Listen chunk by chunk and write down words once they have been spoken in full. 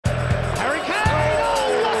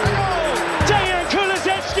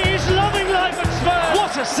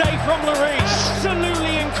Lloris.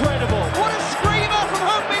 Absolutely incredible. What a screamer from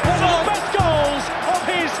Heung-min Son. One of the best goals of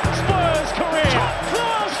his Spurs career. Top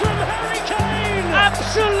class from Harry Kane.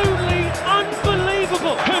 Absolutely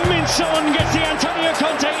unbelievable. Heung-min Son gets the Antonio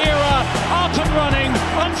Conte era up and running,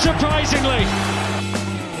 unsurprisingly.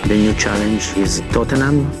 The new challenge is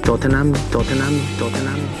Tottenham.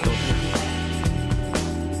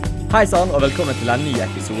 Hei sann, og velkommen til en ny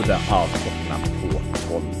episode av Tottenham på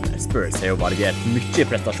 12. Spurs har jo variert mye i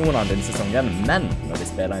prestasjonene denne sesongen, men når vi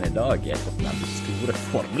spiller inn i dag Tottenham det store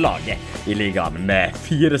formlaget i ligaen med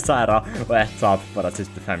 4 seire og 1 tap på de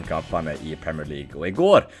siste 5 kampene i Premier League. Og i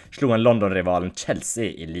går slo en London-rivalen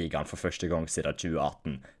Chelsea i ligaen for første gang siden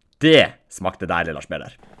 2018. Det smakte deilig, Lars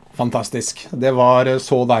Peder. Fantastisk. Det var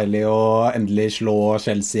så deilig å endelig slå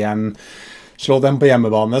Chelsea igjen. Slå dem på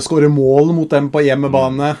hjemmebane, skåre mål mot dem på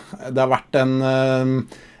hjemmebane. Det har vært en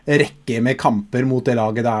rekke med kamper mot det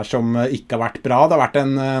laget der som ikke har vært bra. Det har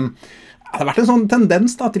vært en sånn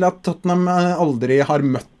tendens da, til at Tottenham aldri har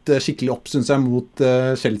møtt skikkelig opp, synes jeg, mot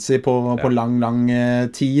Chelsea på lang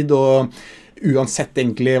tid. Og uansett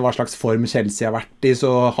egentlig hva slags form Chelsea har vært i,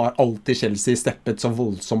 så har alltid Chelsea steppet så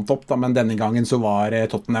voldsomt opp da, men denne gangen så var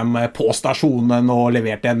Tottenham på stasjonen og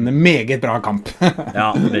leverte en meget bra kamp.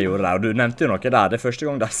 Ja, det gjorde det, og du nevnte jo noe der. Det er første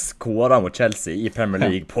gang de skåret mot Chelsea i Premier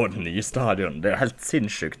League på den nye stadion. Det er helt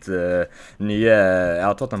sinnssykt.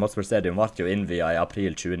 Tottenham Hotspur Stadium ble jo innviet i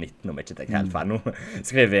april 2019, om ikke tenker helt feil. Nå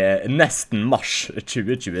skriver vi nesten mars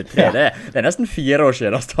 2023. Det er nesten 4 år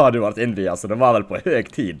siden stadion ble innviet, så det var vel på høy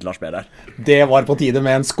tid, Lars Peder. Det var på tide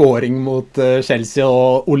med en scoring mot Chelsea,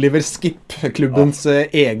 og Oliver Skip, klubbens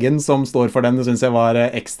egen som står for den, det synes jeg var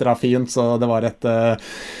ekstra fint, så det var et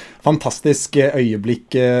fantastisk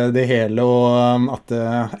øyeblikk det hele, og at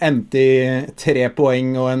det endte i 3 poeng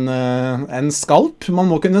og en skalp,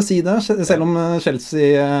 man må kunne si det, selv om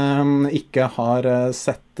Chelsea ikke har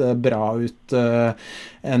sett bra ut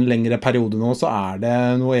en lengre periode nå, så er det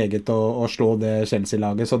noe eget å slå det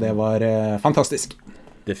Chelsea-laget, så det var fantastisk.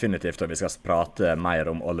 Definitivt, og vi skal prate mer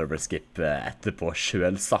om Oliver Skip etterpå,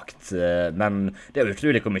 selvsagt. Men det er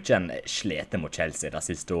utrolig hvor mye en sleter mot Chelsea de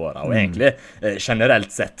siste årene, og egentlig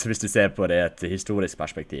generelt sett, hvis du ser på det i et historisk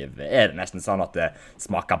perspektiv, er det nesten sånn at det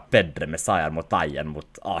smaker bedre med seier mot deg enn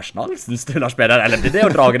mot Arsenal, synes du, Lars Peder? Eller blir det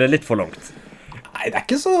å drage det litt for langt? Nei, det er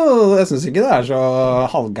ikke så, jeg synes ikke det er så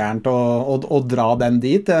halvgærent å dra den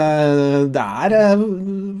dit. Det er,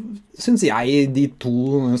 synes jeg, de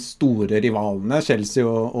 2 store rivalene, Chelsea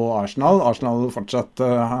og Arsenal. Arsenal fortsatt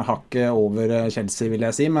hakket over Chelsea, vil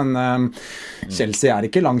jeg si, men Chelsea er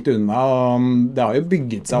ikke langt unna, og det har jo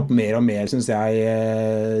bygget seg opp mer og mer, synes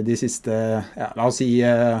jeg, de siste, la oss si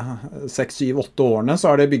 6, 7, 8 årene,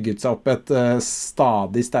 så har det bygget seg opp et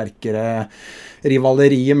stadig sterkere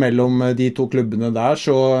rivaleri mellom de 2 klubbene der,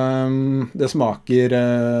 så det smaker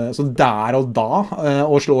så der og da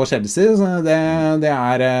å slå Chelsea, det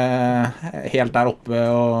er helt der oppe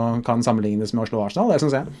og kan sammenlignes med å slå Arsenal, det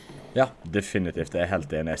synes jeg. Ja, definitivt. Jeg er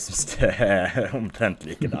helt enig. Jeg synes det er omtrent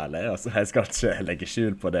like deilig. Altså, jeg skal ikke legge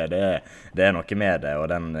skjul på det. Det er noe med det, og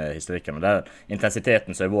den historikken. Og den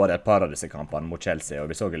intensiteten som har vært et par av disse kampene mot Chelsea, og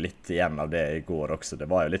vi så litt igjen av det i går også. Det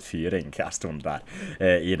var jo litt fyring hver stund der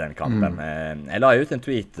i den kampen. Jeg la ut en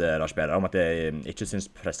tweet, Lars Peder, om at jeg ikke synes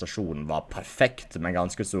prestasjonen var perfekt, men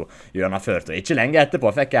ganske så gjennomført. Og ikke lenge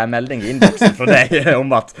etterpå fikk jeg en melding i innboksen fra deg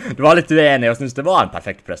om at du var litt uenig og synes det var en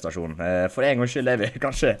perfekt prestasjon. For en gang skyld er vi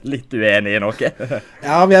kanskje litt uenige i noe.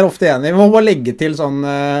 Ja, vi er ofte enige. Vi må bare legge til sånn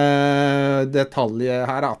detalj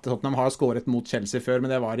her, at Tottenham har skåret mot Chelsea før,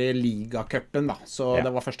 men det var i ligacupen da, så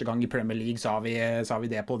det var første gang i Premier League, så har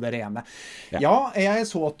vi det på det rene. Ja, jeg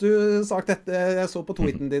så at du sagt dette, jeg så på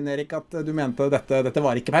tweeten din, Erik, at du mente dette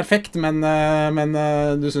var ikke perfekt, men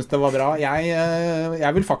du synes det var bra.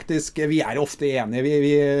 Jeg vil faktisk, vi er ofte enige,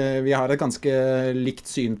 vi har et ganske likt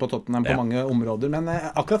syn på Tottenham på mange områder, men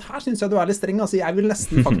akkurat her synes jeg du er litt streng, altså jeg vil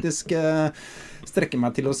nesten faktisk strekke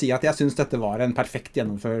meg til å si at jeg synes dette var en perfekt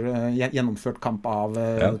gjennomført kamp av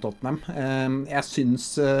Tottenham. Jeg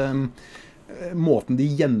synes måten de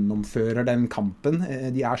gjennomfører den kampen,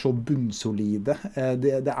 de er så bunnsolide.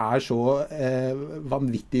 Det er så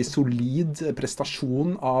vanvittig solid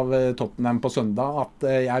prestasjon av Tottenham på søndag at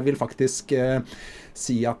jeg vil faktisk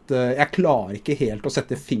si at jeg klarer ikke helt å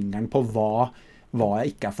sette fingeren på hva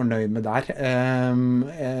jeg ikke er fornøyd med der.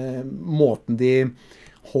 Måten de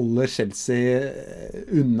holder Chelsea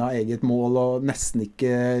unna eget mål og nesten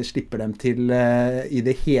ikke slipper dem til i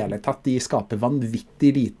det hele tatt. De skaper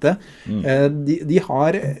vanvittig lite. De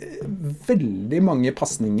har veldig mange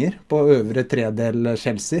passninger på øvre tredel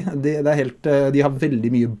Chelsea. De har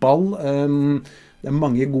veldig mye ball. det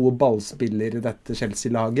mange gode ballspillere i dette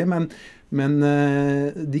Chelsea-laget, men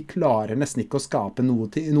de klarer nesten ikke å skape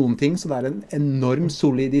noen ting, så det en enorm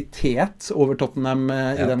soliditet over Tottenham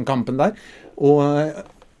i den kampen der. Og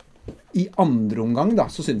i andre omgang da,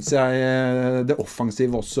 så synes jeg det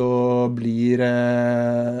offensive også blir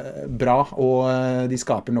bra, og de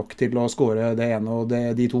skaper nok til å score det ene og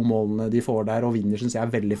de to målene de får der, og vinner synes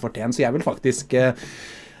jeg veldig fortjent. Så jeg vil faktisk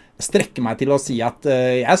strekke meg til å si at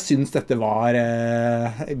jeg synes dette var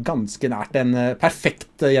ganske nært en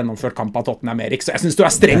perfekt gjennomført kamp av Tottenham, Erik. Så jeg synes du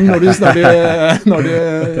streng når du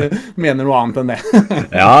mener noe annet enn det.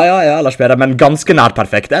 ja, Lars Peder, men ganske nært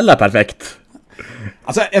perfekt, eller perfekt?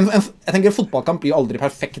 Altså, jeg tenker fotballkamp blir aldri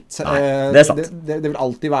perfekt. Nei, det sant. Det vil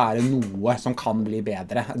alltid være noe som kan bli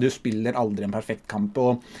bedre. Du spiller aldri en perfekt kamp,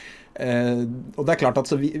 og det klart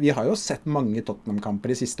at vi har jo sett mange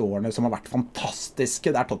Tottenham-kamper de siste årene som har vært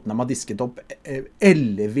fantastiske, der Tottenham har disket opp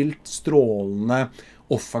ellevilt strålende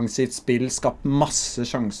offensivt spill, skapt masse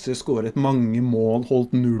sjanser, skåret mange mål,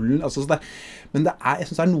 holdt nullen, altså, men jeg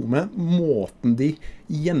synes det noe med måten de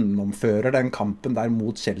gjennomfører den kampen der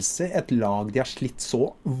mot Chelsea, et lag de har slitt så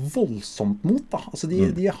voldsomt mot da. Altså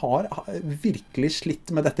de har virkelig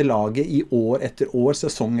slitt med dette laget i år etter år,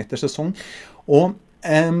 sesong etter sesong, og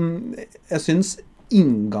jeg synes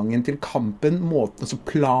inngangen til kampen, måten, altså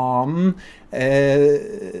planen,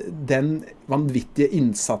 den vanvittige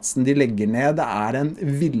innsatsen de legger ned, det en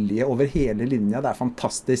vilje over hele linja, det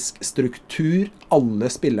fantastisk struktur, alle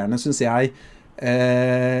spillerne synes jeg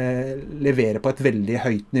leverer på et veldig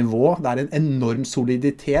høyt nivå, det en enorm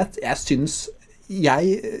soliditet, jeg synes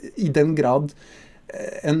i den grad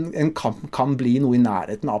en kamp kan bli noe i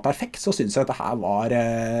nærheten av perfekt, så synes jeg at det her var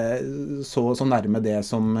så nærme det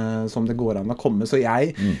som det går an å komme, så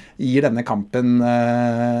jeg gir denne kampen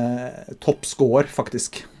topp score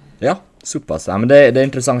faktisk. Ja, såpass. Ja, men det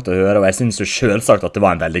interessant å høre, og jeg synes jo selvsagt at det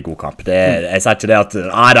var en veldig god kamp. Jeg sier ikke det at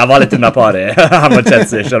det var litt under par her mot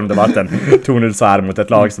Chelsea, selv om det var en 2-0-seier mot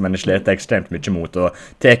et lag som en slet ekstremt mye mot, og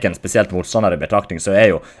teken spesielt motstander i betraktning, så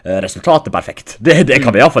jo resultatet perfekt. Det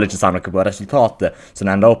kan vi i hvert fall ikke si noe på. Resultatet som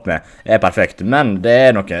det ender opp med perfekt, men det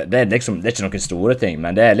er ikke noen store ting,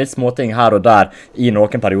 men det litt små ting her og der i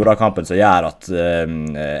noen perioder av kampen som gjør at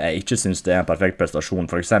jeg ikke synes det en perfekt prestasjon.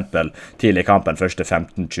 For eksempel tidlig i kampen, første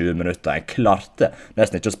 15-20 minutter, jeg klarte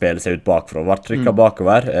nesten ikke å spille seg ut bakfra, var trykket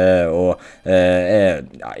bakover, og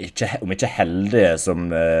om ikke heldige som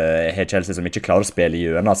Chelsea som ikke klarer å spille i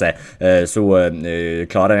hjørnet seg, så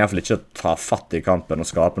klarer jeg i hvert fall ikke å ta fatt i kampen og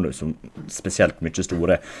skape noe som spesielt mye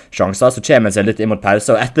store sjanser, så kommer en seg litt inn mot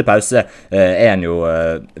pause, og etter pause en jo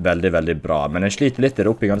veldig, veldig bra, men en sliter litt i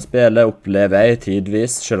det oppbyggende spillet, opplever jeg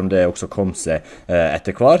tidvis, selv om det også kom seg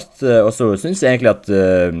etter hvert, og så synes jeg egentlig at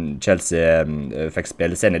Chelsea fikk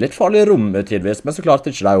spille seg i litt farlig rom tidvis, men så klarte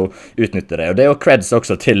ikke de å utnytte det, og det jo creds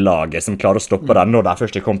også til laget som klarer å stoppe det når de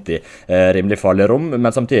først kommet i rimelig farlige rom,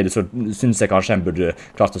 men samtidig så synes jeg kanskje en burde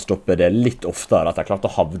klart å stoppe det litt oftere, at de klarte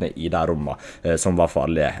å havne i de rommene som var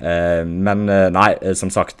farlige, men nei, som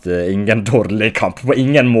sagt, ingen dårlig kamp, på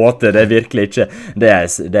ingen måte, det virkelig ikke det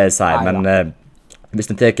jeg sier, men hvis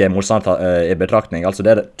den teker motstand i betraktning, altså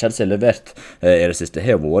det Chelsea har levert i det siste,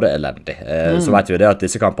 har vært elendig. Så vet vi det at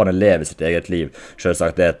disse kampene lever sitt eget liv.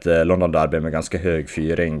 Selvsagt det et London-derby med ganske høy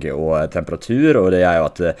fyring og temperatur, og det jo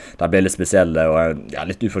at de ble litt spesielle og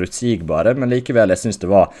litt uforutsigbare, men likevel, jeg synes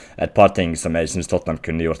det var et par ting som jeg synes Tottenham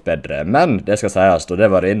kunne gjort bedre. Men det skal sies, og det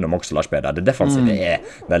var innom også Lars Peder, det defensive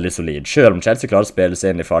veldig solid. Selv om Chelsea klarer å spille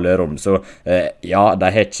seg inn i farlige rom, så de har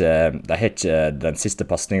ikke den siste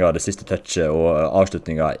passningen, det siste touchet og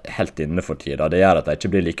avslutninger helt inne for tida. Det gjør at de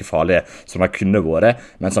ikke blir like farlige som de kunne vært,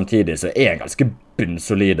 men samtidig så en ganske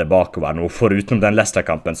bunnsolide bakover nå. Foruten den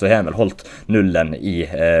Leicester-kampen så har han vel holdt nullen i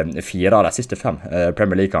 4 av de siste 5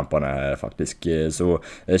 Premier League-kampene faktisk. Så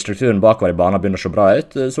strukturen bakover i banen begynner å se bra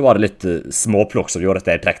ut. Så var det litt småplukk som gjorde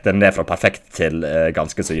at jeg trekte den ned fra perfekt til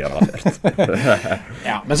ganske så gjennomført.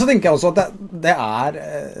 Ja, men så tenker jeg også at det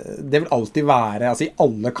vil alltid være, altså i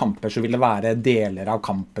alle kamper så vil det være deler av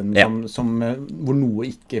kampen hvor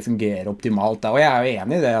noe ikke fungerer optimalt. Og jeg jo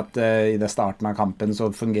enig i det at i det starten av kampen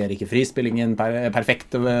så fungerer ikke frispillingen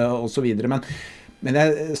perfekt og så videre, men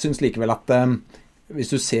jeg synes likevel at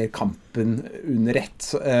hvis du ser kampen under ett,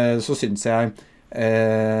 så synes jeg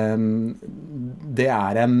det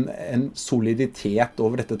en soliditet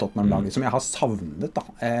over dette Tottenham-laget som jeg har savnet da.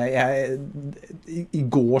 I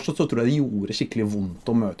går så tror jeg det gjorde skikkelig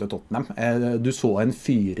vondt å møte Tottenham. Du så en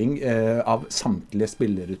fyring av samtlige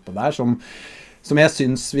spillere utpå der som jeg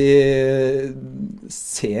synes vi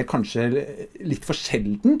ser kanskje litt for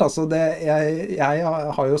sjeldent. Altså jeg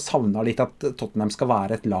har jo savnet litt at Tottenham skal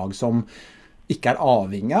være et lag som ikke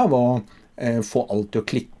avhengig av å få alt til å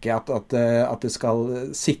klikke, at det skal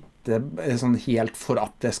sitte sånn helt for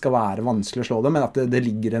at det skal være vanskelig å slå det, men at det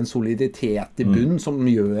ligger en soliditet i bunn som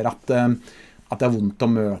gjør at det er vondt å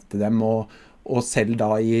møte dem, og selv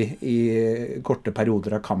da i korte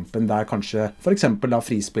perioder av kampen der kanskje for eksempel da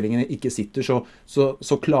frispillingene ikke sitter,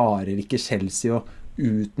 så klarer ikke Chelsea å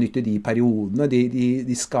utnytte de periodene.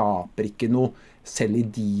 De skaper ikke noe selv i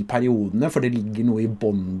de periodene, for det ligger noe i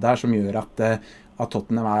bånd der som gjør at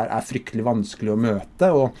Tottenham er fryktelig vanskelig å møte,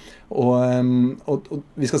 og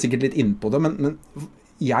vi skal sikkert litt inn på det, men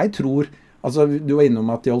jeg tror, altså du var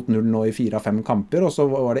innom at de holdt 0 nå i 4 av 5 kamper, og så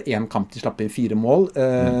var det 1 kamp de slapp inn 4 mål,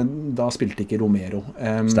 da spilte ikke Romero.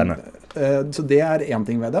 Stemmer. Så det er en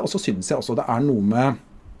ting ved det, og så synes jeg også det er noe med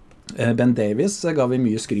Ben Davies, ga vi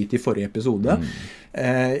mye skryt i forrige episode.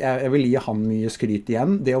 Jeg vil gi han mye skryt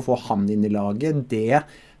igjen. Det å få han inn i laget, det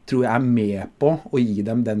tror jeg er med på å gi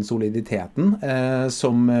dem den soliditeten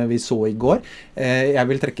som vi så i går. Jeg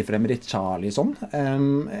vil trekke frem Richarlison.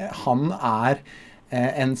 Han er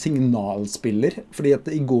en signalspiller, fordi at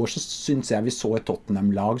i går så synes jeg vi så et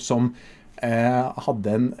Tottenham-lag som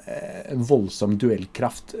hadde en voldsom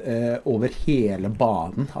duellkraft over hele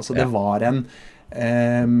banen. Altså det var en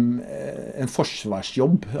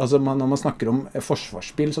forsvarsjobb. Altså når man snakker om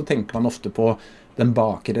forsvarsspill, så tenker man ofte på den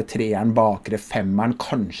bakre treeren, bakre femmeren,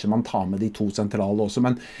 kanskje man tar med de 2 sentrale også,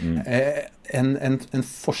 men en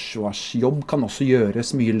forsvarsjobb kan også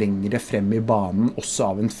gjøres mye lengre frem i banen, også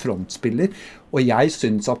av en frontspiller, og jeg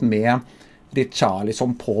synes at med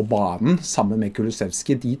Richarlison på banen, sammen med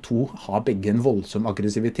Kulusevski, de to har begge en voldsom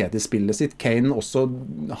aggressivitet i spillet sitt. Kane også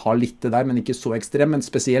har litt det der, men ikke så ekstrem, men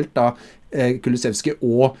spesielt da Kulusevski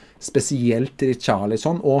og spesielt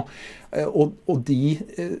Richarlison, og de,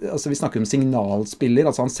 altså vi snakker om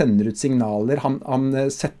signalspiller, altså han sender ut signaler, han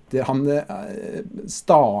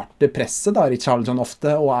starter presset da, Richarlison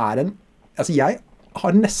ofte, og altså jeg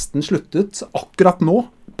har nesten sluttet akkurat nå,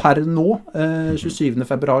 per nå, 27.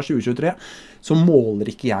 februar 2023, så måler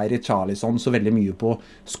ikke jeg Richarlison så veldig mye på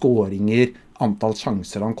skåringer, antall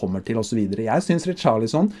sjanser han kommer til og så videre. Jeg synes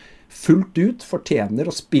Richarlison fullt ut fortjener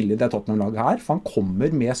å spille i det Tottenham-laget her, for han kommer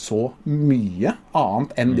med så mye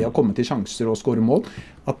annet enn det å komme til sjanser og skåre mål,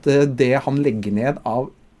 at det han legger ned av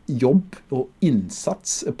jobb og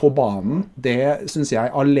innsats på banen, det synes jeg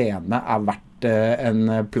alene er verdt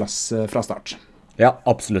en plass fra start. Ja,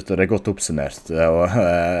 absolutt, og det er godt oppsummert, og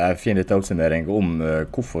en fin liten oppsummering om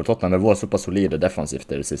hvorfor Tottenham har vært såpass solide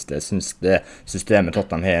defensivt i det siste. Jeg synes det systemet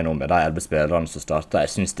Tottenham har nå med de 11 spillerne som starter,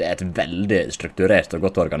 jeg synes det er et veldig strukturert og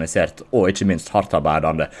godt organisert, og ikke minst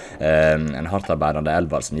hardtarbeidende, en hardtarbeidende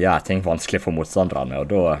elver som gjør ting vanskelig for motstanderne,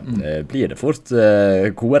 og da blir det fort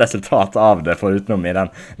gode resultat av det, forutenom i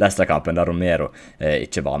den Leicester-kampen der Romero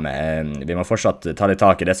ikke var med. Vi må fortsatt ta litt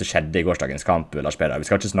tak i det som skjedde i gårsdagens kamp, Lars Peder.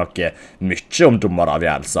 Vi skal ikke snakke mye om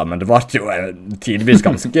dommeravgjørelser, men det var jo tidvis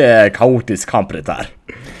ganske kaotisk kamp dette her.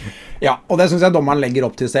 Ja, og det synes jeg dommeren legger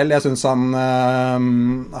opp til selv. Jeg synes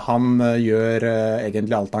han gjør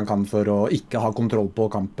egentlig alt han kan for å ikke ha kontroll på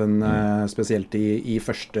kampen, spesielt i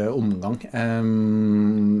første omgang.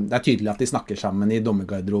 Det er tydelig at de snakker sammen i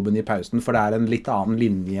dommergarderoben i pausen, for det er en litt annen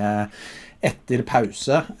linje etter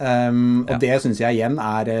pause, og det synes jeg igjen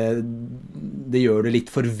det gjør det litt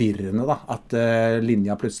forvirrende da, at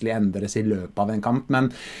linja plutselig endres i løpet av en kamp, men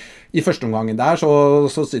i første omgangen der så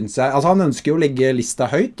synes jeg, altså han ønsker jo å legge lista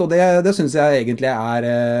høyt, og det synes jeg egentlig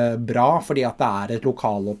er bra, fordi at det er et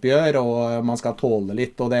lokaloppgjør, og man skal tåle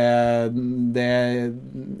litt, og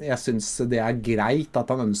jeg synes det er greit at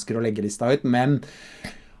han ønsker å legge lista høyt, men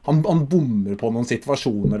han bommer på noen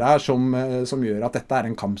situasjoner der som gjør at dette er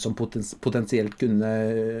en kamp som potensielt kunne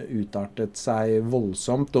utartet seg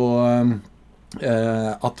voldsomt, og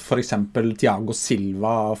at for eksempel Thiago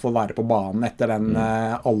Silva får være på banen etter den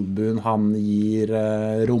albuen han gir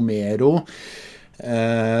Romero,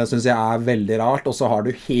 synes jeg er veldig rart. Og så har du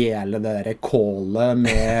hele det der callet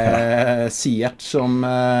med Ziyech som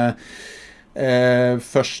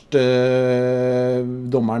først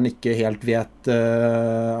dommeren ikke helt vet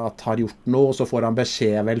at har gjort noe, og så får han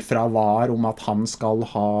beskjed vel fra VAR om at han skal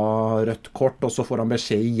ha rødt kort, og så får han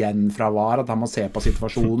beskjed igjen fra VAR at han må se på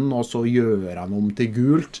situasjonen, og så gjør han om til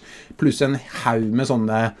gult, pluss en haug med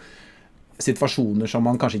sånne situasjoner som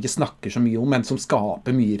man kanskje ikke snakker så mye om, men som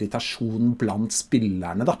skaper mye irritasjon blant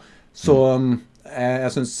spillerne da. Så jeg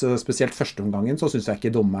synes spesielt første omgangen så synes jeg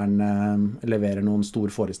ikke dommeren leverer noen stor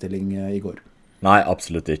forestilling i går. Nei,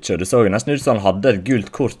 absolutt ikke. Og det så jo nesten ut som han hadde et gult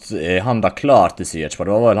kort i handa klar til Ziyech, for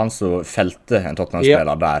det var vel han som felte en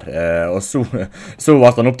Tottenham-spiller der. Og så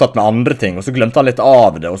var han opptatt med andre ting, og så glemte han litt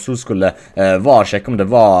av det, og så skulle VAR sjekke om det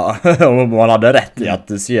var om han hadde rett i at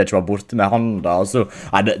Ziyech var borte med handa, og så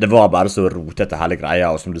nei, det var bare så rotete hele greia,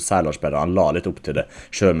 og som du sier, Lars Peder, han la litt opp til det,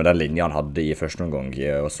 selv med den linja han hadde i første omgang,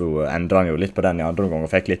 og så endret han jo litt på den i andre omgang,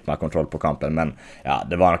 og fikk litt mer kontroll på kampen, men ja,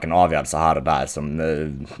 det var noen avgjørelser her og der som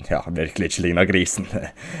ja, virkelig ikke ligner grisen,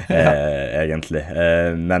 egentlig.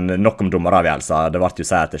 Men nok om dommeravgjørelser. Det ble jo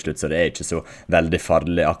seier til slutt, så det ikke så veldig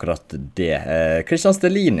farlig akkurat det. Christian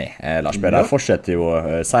Stellini, Lars Peder, fortsetter jo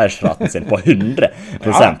seiersraten sin på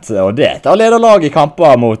 100%, og det er lederlag i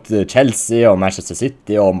kamper mot Chelsea og Manchester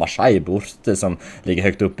City og Marseille borte, som ligger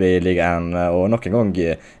høyt oppe i ligaen, og nok en gang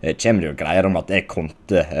kommer det jo greier om at det er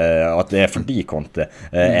Conte, at det er fordi Conte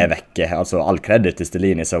er vekke. Altså all kreditt til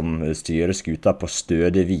Stellini som styrer skuta på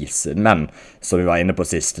stødig vis, men som vi var inne på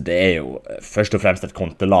sist, det er jo først og fremst et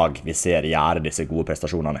Conte-lag vi ser gjøre disse gode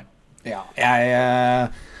prestasjonene. Ja,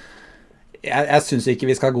 jeg synes ikke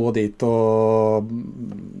vi skal gå dit og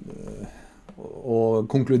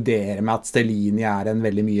konkludere med at Stellini er en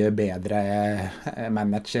veldig mye bedre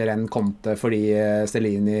manager enn Conte, fordi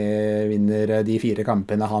Stellini vinner de 4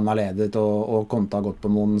 kampene han har ledet, og Conte har gått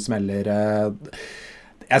på noen smeller.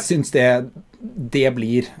 Jeg synes det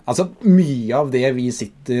blir, altså mye av det vi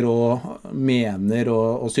sitter og mener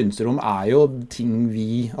og synser om er jo ting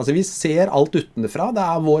vi ser alt utenfra, det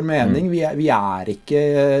er vår mening, vi er ikke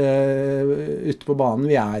ute på banen,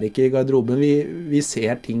 vi er ikke i garderoben, vi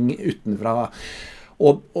ser ting utenfra,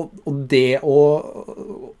 og det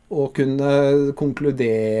å kunne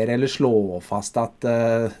konkludere eller slå fast at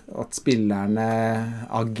spillerne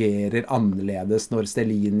agerer annerledes når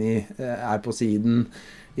Stellini er på siden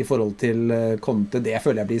i forhold til Conte, det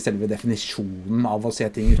føler jeg blir selve definisjonen av å se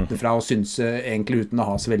ting utenfra, og synes egentlig uten å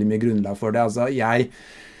ha så veldig mye grunnlag for det. Altså, jeg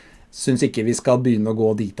synes ikke vi skal begynne å gå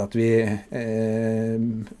dit at vi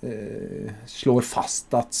slår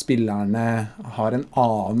fast at spillerne har en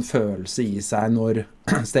annen følelse i seg når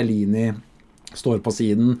Stellini står på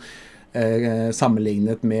siden,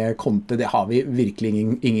 sammenlignet med Conte. Det har vi virkelig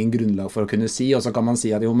ingen grunnlag for å kunne si, og så kan man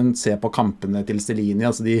si at jo, men se på kampene til Stellini,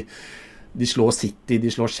 altså de slår City, de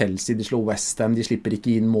slår Chelsea, de slår West Ham, de slipper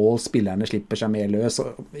ikke inn mål, spillerne slipper seg mer løs.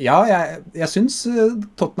 Ja, jeg synes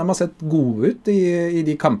Tottenham har sett gode ut i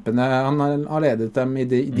de kampene. Han har ledet dem i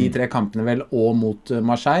de 3 kampene vel, og mot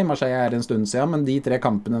Marseille. Marseille er en stund siden, men de 3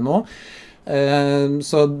 kampene nå.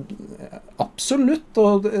 Så absolutt,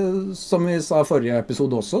 og som vi sa i forrige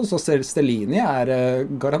episode også, så Stellini er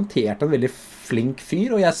garantert en veldig flink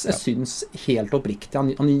fyr, og jeg synes helt oppriktig,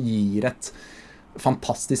 han gir et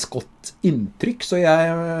fantastisk godt inntrykk, så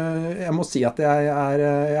jeg må si at jeg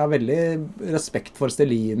har veldig respekt for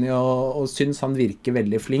Stellini og synes han virker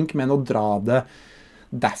veldig flink, men å dra det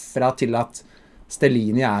derfra til at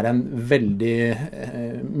Stellini er en veldig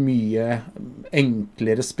mye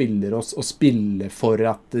enklere spiller å spille for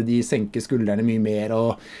at de senker skuldrene mye mer,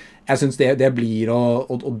 og jeg synes det blir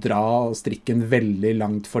å dra strikken veldig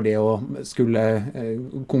langt for det å skulle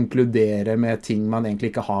konkludere med ting man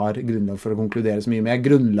egentlig ikke har grunnlag for å konkludere så mye med.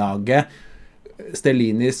 Grunnlaget,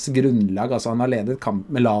 Stellinis grunnlag, altså han har ledet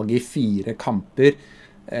med laget i 4 kamper,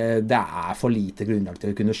 det er for lite grunnlag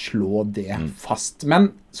til å kunne slå det fast. Men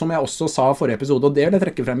som jeg også sa i forrige episode, og det vil jeg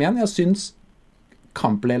trekke frem igjen, jeg synes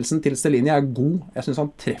kampledelsen til Stellini er god. Jeg synes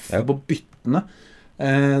han treffer på byttene.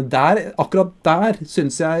 Akkurat der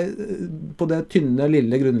synes jeg, på det tynne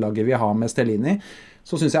lille grunnlaget vi har med Stellini,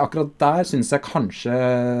 så synes jeg akkurat der synes jeg kanskje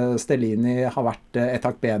Stellini har vært et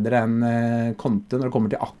hakk bedre enn Conte når det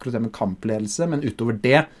kommer til akkurat det med kampledelse, men utover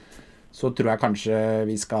det så tror jeg kanskje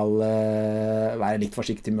vi skal være litt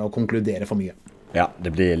forsiktige med å konkludere for mye. Ja,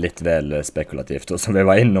 det blir litt vel spekulativt, og som vi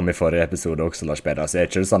var innom i forrige episode også, Lars Peder, så er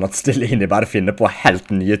det ikke sånn at Stellini bare finner på helt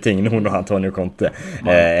nye ting nå når Antonio Conte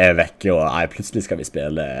er vekke, og plutselig skal vi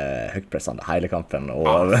spille høytpressende hele kampen,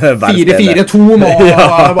 og 4-4-2 nå,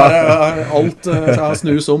 bare alt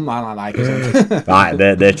snus om, nei, ikke sånn. Nei, det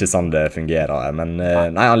er ikke sånn det fungerer, men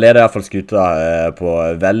nei, han leder i hvert fall skuta på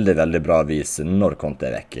veldig, veldig bra vis når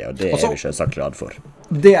Conte er vekke, og det er vi selvsagt glad for.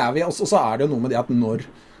 Det er vi, og så er det jo noe med det at når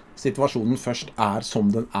situasjonen først er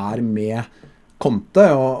som den er med Conte,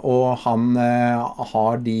 og han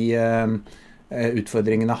har de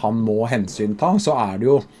utfordringene han må hensynta, så er det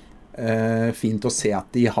jo fint å se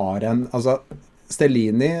at de har altså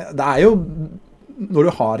Stellini, det er jo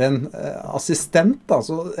når du har en assistent,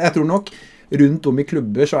 altså, jeg tror nok rundt om i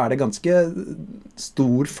klubber så er det ganske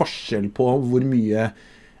stor forskjell på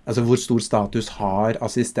hvor stor status har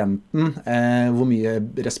assistenten, hvor mye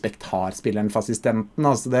respekt har spilleren for assistenten,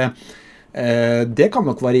 altså Det kan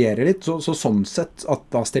nok variere litt, så sånn sett at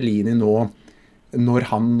da Stellini nå, når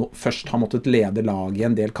han først har måttet lede laget i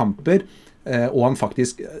en del kamper, og han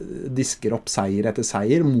faktisk disker opp seier etter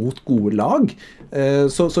seier mot gode lag,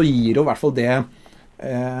 så gir jo I hvert fall det,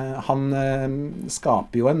 han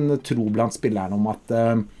skaper jo en tro blant spillerne om at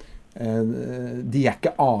de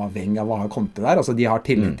ikke avhengig av hva har kommet til der, altså de har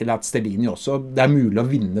tillit til at Stellini også, det mulig å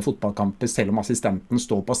vinne fotballkamper selv om assistenten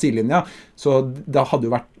står på sidelinja, så det hadde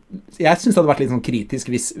jo vært, jeg synes det hadde vært litt sånn kritisk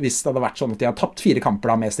hvis det hadde vært sånn at de har tapt 4 kamper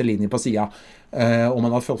da med Stellini på siden, og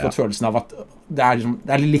man hadde fått følelsen av at det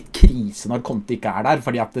er litt krise når Conte ikke der,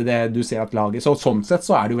 fordi at du ser at laget, så sånn sett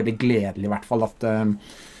så det jo veldig gledelig I hvert fall at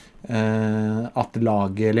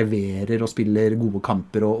laget leverer og spiller gode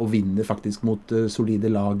kamper og vinner faktisk mot solide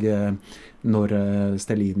lag når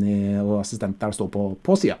Stellini og assistenten står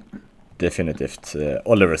på siden. Definitivt.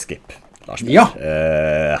 Oliver Skipp. Ja.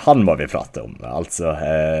 Han må vi prate om. Altså,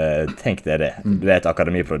 tenk deg det. Du et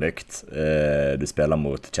akademiprodukt. Du spiller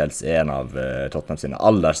mot Chelsea, en av Tottenham sine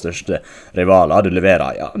aller største rivaler. Du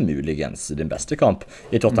leverer, ja, muligens din beste kamp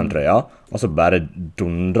I Tottenham-trøya, og så bare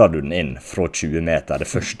dundrer du den inn fra 20 meter. Det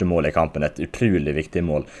første målet I kampen, et utrolig viktig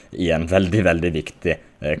mål I en veldig, veldig viktig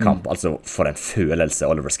kamp. Altså, for en følelse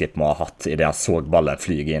Oliver Skipp må ha hatt I det han så ballen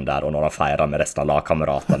flyge inn der, og når han feirer med resten av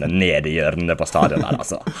lagkameratene ned I hjørnet på stadion der,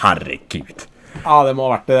 altså, herregud. Ja, det må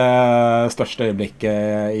ha vært det største øyeblikket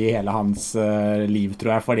I hele hans liv,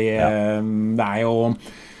 tror jeg, fordi det jo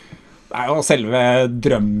selve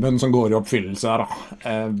drømmen som går I oppfyllelse her da.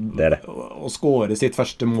 Det. Å skåre sitt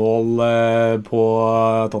første mål på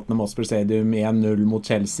Tottenham Hotspur Stadium 1-0 mot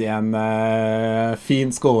Chelsea, en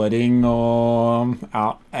fin skåring, og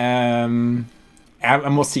ja,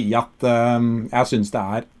 jeg må si at jeg synes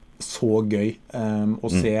det så gøy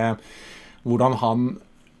å se hvordan han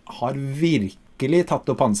har virkelig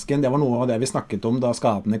tatt opp hansken. Det var noe av det vi snakket om da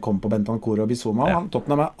skadene kom på Bentancur og Bissouma.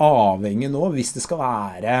 Tottenham avhengig nå, hvis det skal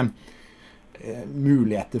være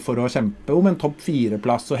muligheter for å kjempe om en topp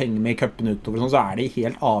 4-plass og henge med I cupen utover, så de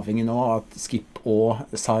helt avhengig nå av at Skipp og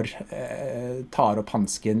Sarr tar opp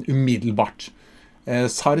hansken umiddelbart.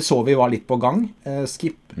 Sarr så vi var litt på gang.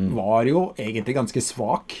 Skipp var jo egentlig ganske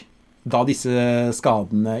svak da disse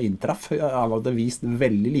skadene inntraff. Han hadde vist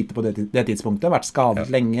veldig lite på det tidspunktet, vært skadet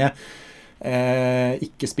lenge,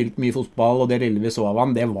 ikke spilt mye fotball, og det lille vi så av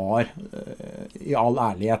han, det var I all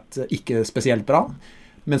ærlighet ikke spesielt bra.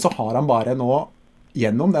 Men så har han bare nå,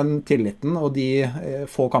 gjennom den tilliten og de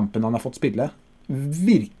få kampene han har fått spille,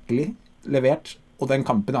 virkelig levert. Og den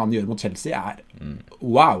kampen han gjør mot Chelsea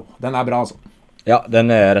wow, den bra altså. Ja, den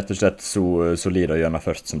rett og slett så solid og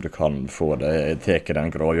gjennomført som du kan få det. Teker den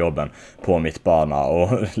grå jobben på midtbana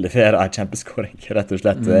og leverer en kjempeskåring. Rett og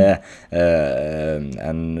slett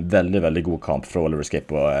en veldig, veldig god kamp fra Oliver Skipp,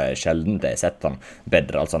 og sjelden det sett han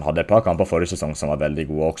bedre. Altså han hadde et par kamper forrige sesong som var veldig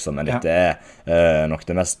gode også, men dette nok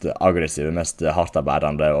det mest aggressive, mest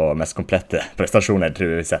hardtarbeidende og mest komplette prestasjoner jeg tror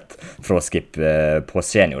vi har sett fra Skipp på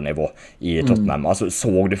seniornivå I Tottenham. Altså,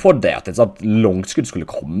 så du for deg at et sånt langskudd skulle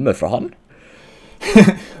komme fra han?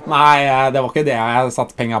 Nei, det var ikke det jeg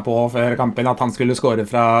satt penger på før kampen, at han skulle skåre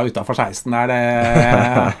fra utenfor 16 der.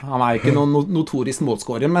 Han ikke noen notorisk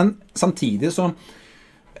målskårer, men samtidig så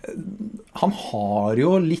han har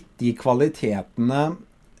jo litt de kvalitetene,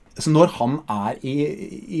 så når han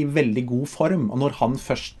I veldig god form, og når han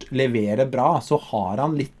først leverer bra, så har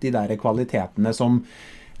han litt de der kvalitetene som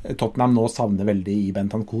Tottenham nå savner veldig I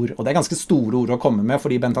Bentancur, og det ganske store ord å komme med,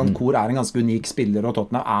 fordi Bentancur en ganske unik spiller, og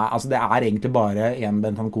Tottenham altså det egentlig bare en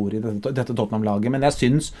Bentancur I dette Tottenham-laget, men jeg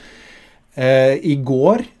synes I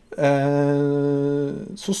går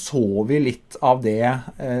så vi litt av det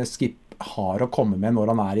Skipp har å komme med når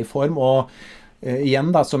han I form, og igjen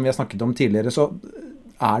da, som vi har snakket om tidligere, så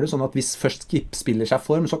det sånn at hvis først Skipp spiller seg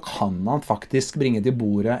form, så kan han faktisk bringe til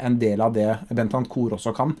bordet en del av det Bentancur også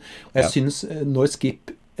kan, og jeg synes når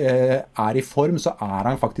Skipp I form, så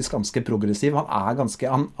han faktisk ganske progressiv.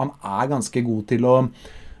 Han ganske god til å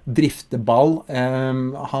drifte ball.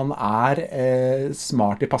 Han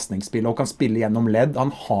smart I passningsspillet og kan spille gjennom ledd. Han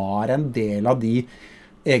har en del av de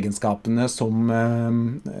egenskapene som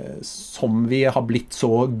vi har blitt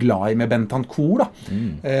så glad I med Bentancur, da.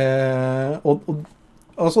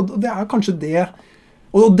 Altså, det kanskje det.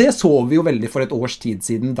 Og det så vi jo veldig for et års tid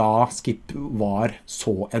siden da Skipp var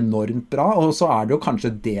så enormt bra, og så det jo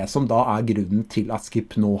kanskje det som da grunnen til at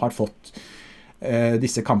Skipp nå har fått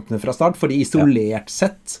disse kampene fra start, fordi isolert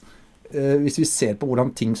sett, hvis vi ser på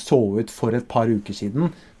hvordan ting så ut for et par uker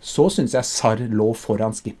siden, så synes jeg Sarr lå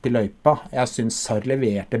foran Skipp I løypa. Jeg synes Sarr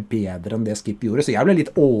leverte bedre enn det Skipp gjorde, så jeg ble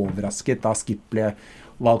litt overrasket da Skipp ble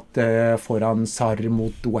valgt foran Sarr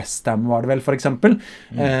mot West Ham, var det vel, for eksempel.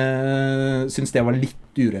 Synes det var litt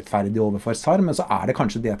urettferdig overfor Sarr, men så det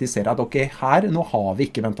kanskje det at de ser at ok, nå har vi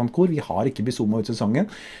ikke Bentancur, vi har ikke Bissouma ut sesongen,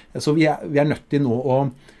 så vi nødt til nå å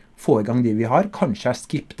få i gang de vi har. Kanskje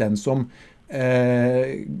Skip den som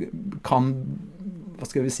kan, hva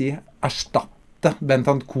skal vi si, erstatte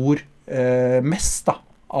Bentancur mest da,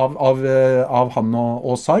 av han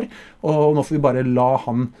og Sarr, og nå får vi bare la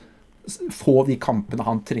han få de kampene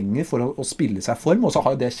han trenger for å spille seg form, og så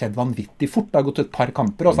har jo det skjedd vanvittig fort. Det har gått et par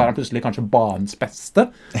kamper, og så han plutselig kanskje banens beste,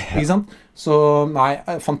 ikke sant? Så nei,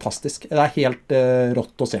 fantastisk. Det helt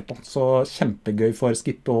rått å se på. Så kjempegøy for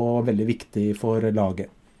Skip, og veldig viktig for laget.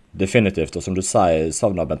 Definitivt, og som du sier,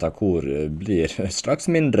 savnet av Bentancur blir straks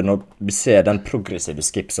mindre når vi ser den progressive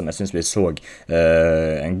Skip som jeg synes vi så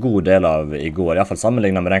en god del av i går, i hvert fall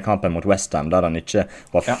sammenlignet med den kampen mot West Ham, der han ikke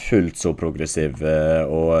var fullt så progressiv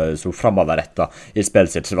og så fremoverrettet i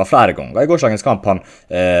spillet sitt. Så det var flere ganger i gårsdagens kamp han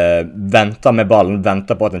ventet med ballen,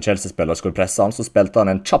 ventet på at en Chelsea-spiller skulle presse han, så spilte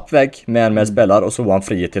han en kjapp vegg med en medspiller, og så var han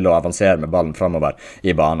fri til å avansere med ballen fremover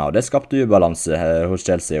i banen, og det skapte ubalanse hos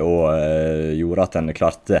Chelsea og gjorde at en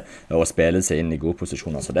klarte å spille seg inn i gode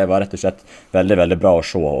posisjoner, så det var rett og slett veldig, veldig bra å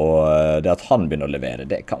se, og det at han begynner å levere,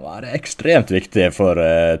 det kan være ekstremt viktig for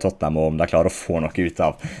Tottenham, og om de klarer å få noe ut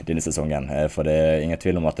av denne sesongen, for det ingen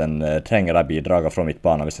tvil om at en trenger de bidragene fra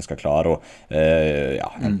midtbanen hvis en skal klare å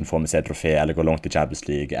enten få med seg et trofé, eller gå langt i Champions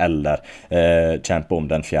League, eller kjempe om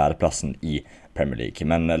den fjerdeplassen i Premier League.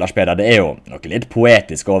 Men Lars Peder, det jo noe litt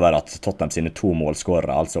poetisk over at Tottenham sine 2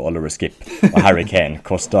 målskårere, altså Oliver Skip og Harry Kane,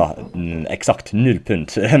 kostet eksakt 0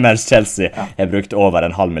 pund, mens Chelsea har brukt over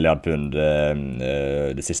 £500 million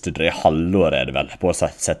det siste drøye halvåret, det vel, på å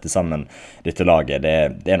sette sammen dette laget.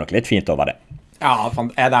 Det noe litt fint over det. Ja,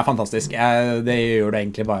 det fantastisk. Det gjør det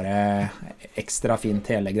egentlig bare ekstra fint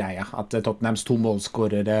hele greia. At Tottenhams 2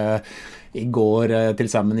 målskårere i går til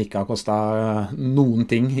sammen ikke har kostet noen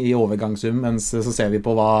ting i overgangssum, mens så ser vi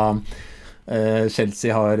på hva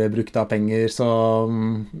Chelsea har brukt av penger, så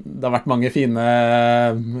det har vært mange fine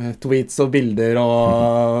tweets og bilder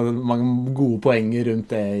og mange gode poenger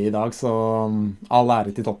rundt det i dag, så all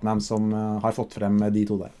ære til Tottenham som har fått frem de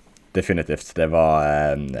 2 der. Definitivt, det var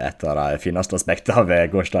et av de fineste aspekter av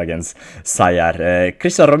gårsdagens seier.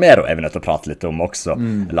 Christian Romero vi nødt til å prate litt om også,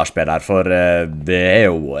 Lars Peder, for vi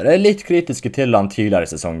jo litt kritiske til han tidligere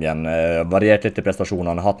i sesongen, variert litt i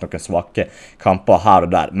prestasjonene, hatt noen svake kamper her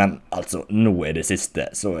og der, men altså nå i det siste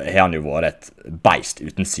så har han jo vært et beist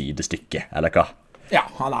uten sidestykke, eller hva? Ja,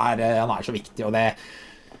 han så viktig, og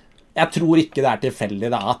jeg tror ikke det tilfeldig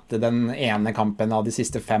da, at den ene kampen av de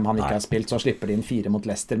siste 5 han ikke har spilt, så slipper de inn 4 mot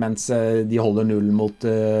Leicester, mens de holder 0 mot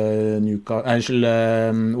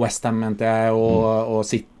West Ham, mente jeg, og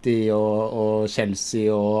City og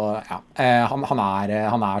Chelsea, og han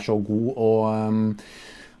så god, og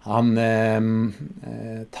han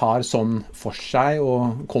tar sånn for seg,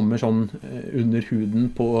 og kommer sånn under huden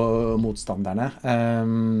på motstanderne.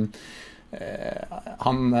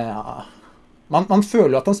 Man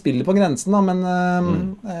føler at han spiller på grensen, da, men,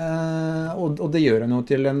 og det gjør han jo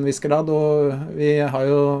til en viss grad, og vi har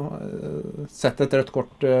jo sett et rødt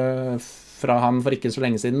kort fra han for ikke så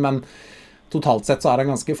lenge siden, men totalt sett så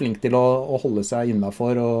han ganske flink til å holde seg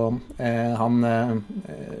innenfor, og han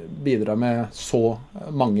bidrar med så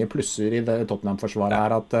mange plusser i det Tottenham-forsvaret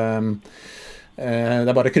her, at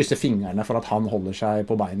det bare å krysse fingrene for at han holder seg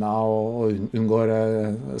på beina og unngår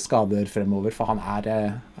skader fremover, for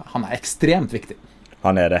han ekstremt viktig.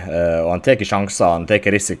 Han det, og han tar sjanser, han tar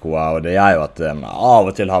risikoer, og det gjør jo at han av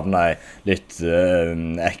og til havner i litt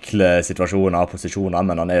ekle situasjoner og posisjoner,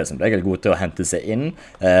 men han jo som regel god til å hente seg inn,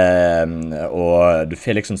 og du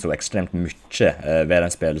får liksom så ekstremt mye ved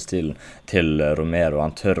den spillestilen til Romero.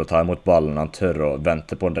 Han tør å ta imot ballen, han tør å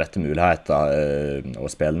vente på den rette muligheten, og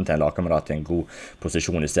spille den til en lagkamerat i en god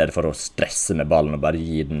posisjon, i stedet for å stresse med ballen og bare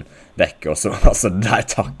gi den vekk. Og så, altså, de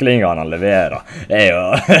taklingene han leverer,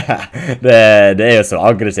 det jo så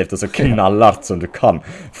aggressivt og så knallart som du kan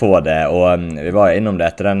få det, og vi var innom det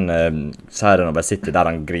etter den seieren over City der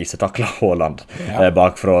han grisetaklet Haaland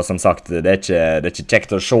bakfra. Som sagt, det er ikke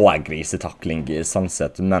kjekt å se en grisetakling sånn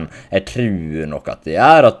sett, men jeg tror nok at det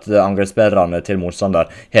at angrepsspillerne til motstander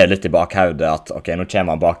har litt i bakhaudet at ok, nå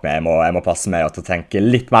kommer han bak meg, jeg må passe meg og tenke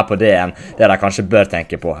litt mer på det enn det de kanskje bør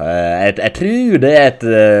tenke på. Jeg tror det et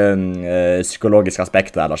psykologisk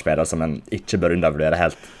aspekt der, Lars Peder, som en ikke bør undervurdere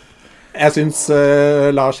helt. Jeg synes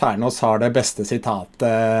Lars Hernås har det beste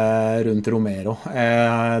sitatet rundt Romero.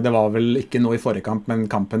 Det var vel ikke nå i forrige kamp, men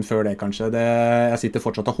kampen før det kanskje. Jeg sitter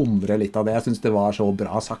fortsatt og humrer litt av det. Jeg synes det var så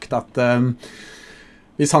bra sagt at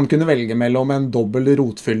Hvis han kunne velge mellom en dobbel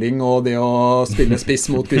rotfylling og det å spille spiss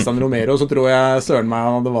mot Christian Romero, så tror jeg søren meg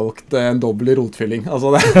han hadde valgt en dobbel rotfylling.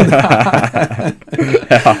 Altså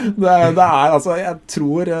det er altså, jeg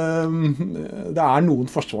tror det er noen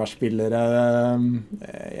forsvarsspillere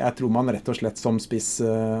jeg tror man rett og slett som spiss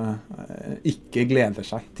ikke gleder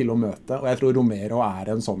seg til å møte, og jeg tror Romero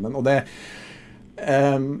er en sånn en, og det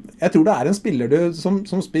jeg tror det er en spiller du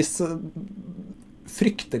som spiss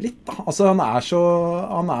frykter litt da. Altså han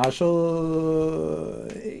er så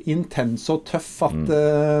intens og tøff at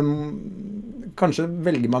kanskje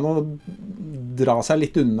velger man å dra seg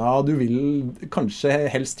litt unna, du vil kanskje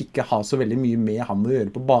helst ikke ha så veldig mye med han å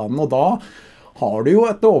gjøre på banen, og da har du jo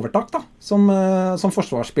et overtak da, som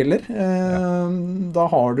forsvarsspiller. Da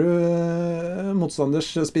har du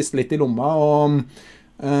motstanders spiss litt i lomma, og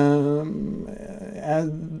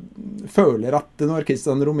jeg føler at når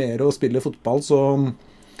Christian Romero spiller fotball så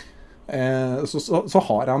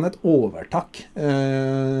har han et overtak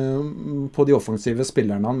på de offensive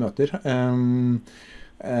spillerne han møter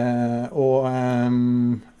og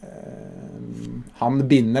han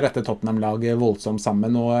binder dette Tottenham-laget voldsomt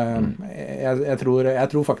sammen og jeg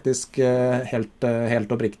tror faktisk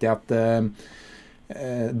helt oppriktig at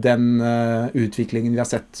den utviklingen vi har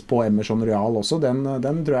sett på Emerson Royal også, den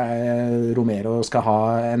tror jeg Romero skal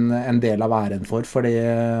ha en del av æren for, fordi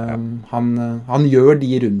han gjør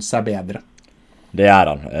de rundt seg bedre. Det er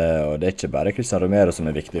han, og det er ikke bare Christian Romero som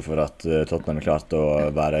er viktig for at Tottenham er klart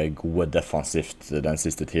å være gode defensivt den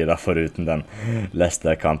siste tiden, foruten den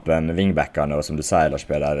Leicester-kampen. Wingbackene, og som du sier, Lars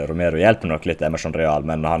Peder, Romero hjelper nok litt Emerson Real,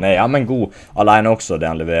 men han er god alene også, det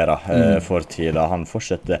han leverer for tiden. Han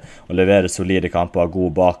fortsetter å levere solide kamper,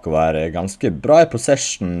 god bakover, ganske bra i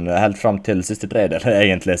possession, helt frem til siste tredel,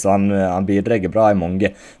 egentlig, så han bidrar bra i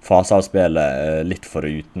mange faser av spillet, litt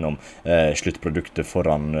forutenom sluttproduktet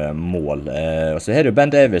foran mål. Og så er det jo Ben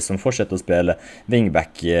Davies som fortsetter å spille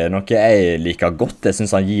wingback, noe jeg liker godt. Jeg synes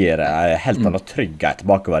han gir helt annen trygghet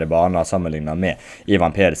bakover i banen sammenlignet med Ivan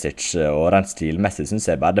Perisic, og rent stilmessig synes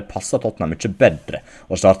jeg bare det passer Tottenham mye bedre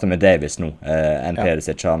å starte med Davies nå enn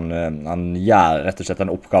Perisic. Han gjør rett og slett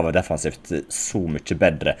en oppgave defensivt så mye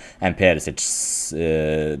bedre enn Perisic,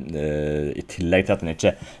 i tillegg til at han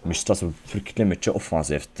ikke mister så fryktelig mye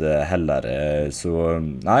offensivt heller. Så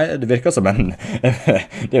nei, det virker som en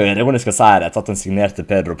det er jo ironisk å si det, at han signerte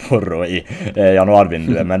Pedro Porro i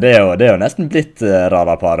januarvinduet, men det er jo nesten blitt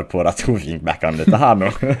radarpar på de to wingbackene dette her nå.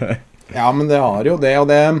 Ja, men det har jo det, og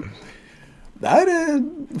det er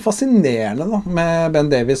fascinerende da, med Ben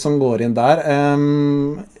Davies som går inn der.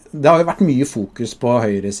 Det har jo vært mye fokus på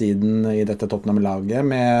høyresiden i dette Tottenham-laget,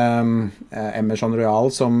 med Emerson Royal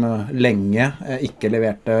som lenge ikke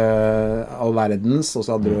leverte all verdens, og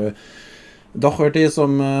så hadde du Doherty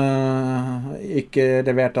som ikke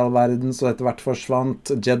leverte all verdens og etter hvert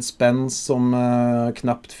forsvant, Jed Spence som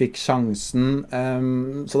knapt fikk sjansen,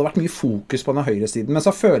 så det har vært mye fokus på den høyre siden, men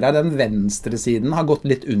så føler jeg den venstre siden har gått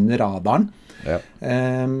litt under radaren. Ja.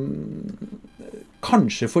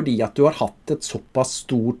 Kanskje fordi at du har hatt et såpass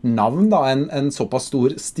stort navn da, en såpass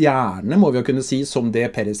stor stjerne må vi jo kunne si, som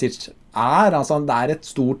det Perisic er. Altså det er et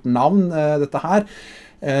stort navn dette her,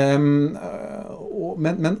 men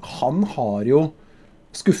han har jo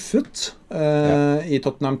skuffet i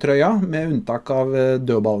Tottenham-trøya, med unntak av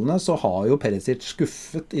dødballene så har jo Perisic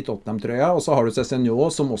skuffet i Tottenham-trøya, og så har du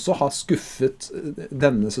Sessegnon som også har skuffet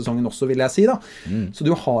denne sesongen også, vil jeg si da. Så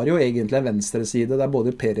du har jo egentlig en venstre side der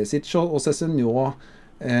både Perisic og Sessegnon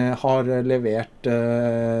har levert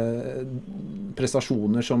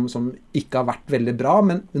prestasjoner som ikke har vært veldig bra,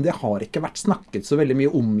 men det har ikke vært snakket så veldig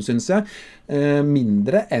mye om, synes jeg,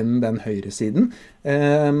 mindre enn den høyre siden.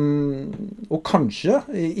 Og kanskje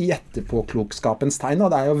i etterpåklokskapens tegn,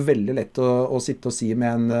 og det er jo veldig lett å sitte og si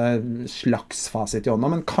med en slags fasit i hånda,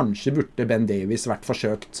 men kanskje burde Ben Davies vært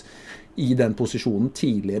forsøkt i den posisjonen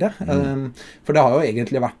tidligere. For det har jo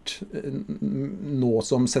egentlig vært nå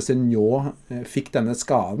som Sessegnon fikk denne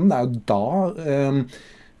skaden, det er jo da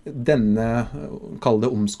denne, kall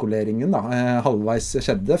det omskoleringen da, halvveis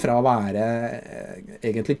skjedde, fra å være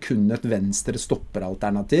egentlig kun et venstre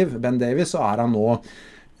stopperalternativ. Ben Davies, så er han nå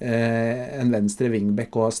en venstre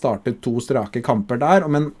wingback og har startet 2 strake kamper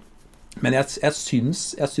der, men jeg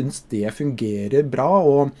syns det fungerer bra,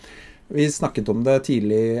 og vi snakket om det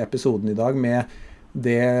tidlig i episoden i dag med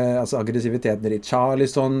det, altså aggressiviteten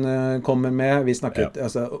Richarlison kommer med. Vi snakket,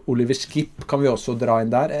 altså Oliver Skip kan vi også dra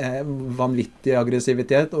inn der. Vanvittig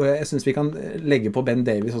aggressivitet, og jeg synes vi kan legge på Ben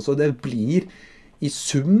Davies også. Det blir i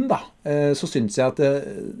sum da, så synes jeg at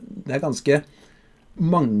det er ganske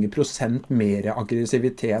mange prosent mer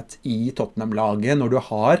aggressivitet i Tottenham-laget når du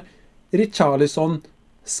har Richarlison,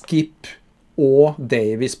 Skip og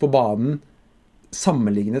Davies på banen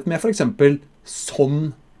sammenlignet med for eksempel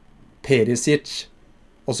Son, Perisic,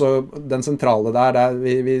 og så den sentrale der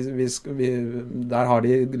har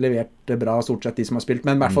de levert bra stort sett de som har spilt,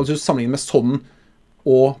 men i hvert fall hvis du sammenligner med Son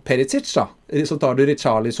og Perisic da, så tar du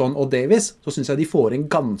Richarlison og Davies, så synes jeg de får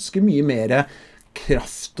inn ganske mye mer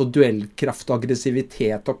kraft og duellkraft og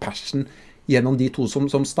aggressivitet og passion gjennom de to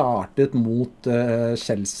som startet mot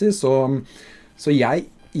Chelsea, så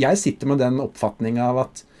jeg sitter med den oppfatningen av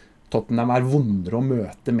at Tottenham vondere å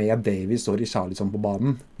møte med Davies og Richarlison på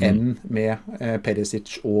banen enn med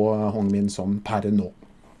Perisic og Heung-min Son per nå.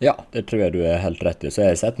 Ja, det tror jeg du helt rett i. Så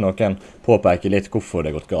jeg har sett noen påpeke litt hvorfor det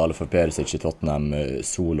har gått galt for Perisic i Tottenham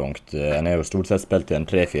så langt. Han jo stort sett spilt i en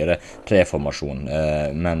 3-4-3-formasjon,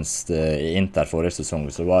 mens i Inter forrige sesong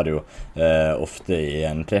så var det jo ofte i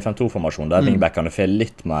en 3-5-2-formasjon, der wingbackene får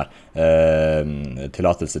litt mer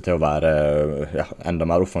tillatelse til å være enda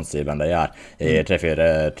mer offensiv enn de gjør i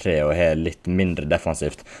 3-4-3 og har litt mindre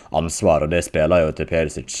defensivt ansvar, og det spiller jo til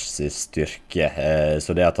Perisics styrke.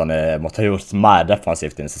 Så det at han måtte ha gjort mer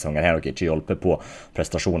defensivt i sesongen har nok ikke hjulpet på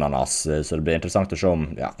prestasjonene hans, så det blir interessant å se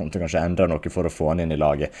om kommer til kanskje endre noe for å få han inn i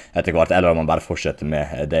laget etter hvert, eller om man bare fortsetter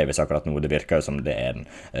med Davies akkurat nå. Det virker jo som det den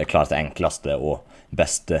klart enkleste og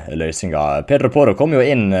beste løsningen. Pedro Porro kom jo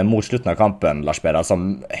inn mot slutten av kampen, Lars Peder,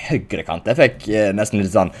 som høyrekant. Jeg fikk nesten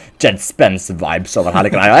litt sånn Jed Spence-vibes over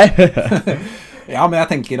hele greia. Ja, men jeg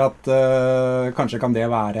tenker at kanskje kan det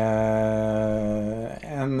være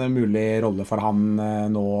en mulig rolle for han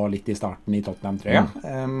nå litt i starten i Tottenham, tror jeg.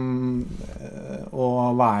 Å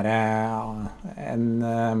være en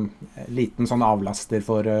liten sånn avlaster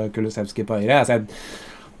for Kulusevski på høyre. Altså, jeg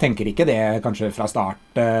tenker ikke det kanskje fra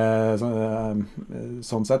start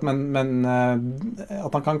sånn sett, men at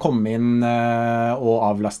han kan komme inn og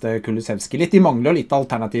avlaste Kulusevski litt. De mangler jo litt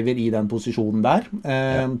alternativer i den posisjonen der.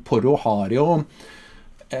 Porro har jo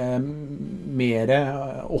mer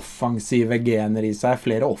offensive gener i seg,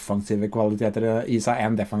 flere offensive kvaliteter i seg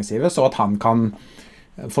enn defensive, så at han kan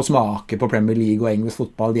få smake på Premier League og engelsk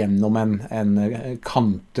fotball gjennom en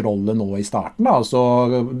kantrolle nå i starten da, og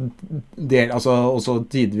så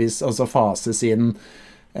tidvis fases inn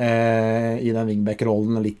i den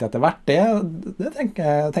wingback-rollen litt etter hvert. Det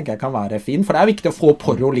tenker jeg kan være fint, for det viktig å få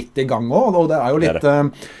Porro litt i gang også, og det jo litt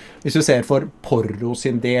hvis du ser for Porro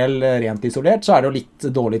sin del rent isolert, så det jo litt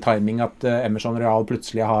dårlig timing at Emerson Royal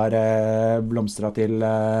plutselig har blomstret til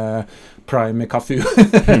prime Cafu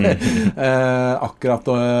akkurat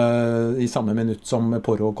i samme minutt som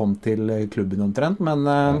Porro kom til klubben omtrent, men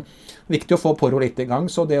viktig å få Porro litt i gang,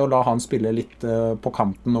 så det å la han spille litt på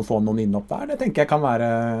kanten og få noen innopp der, det tenker jeg kan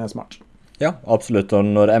være smart. Ja, absolutt, og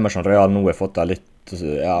når Emerson Royal nå har fått litt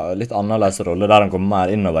annerledes rolle der han kommer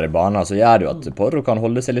mer innover i banen, så gjør det jo at Porro kan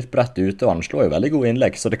holde seg litt bredt ute, og han slår jo veldig gode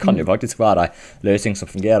innlegg, så det kan jo faktisk være en løsning som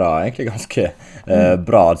fungerer egentlig ganske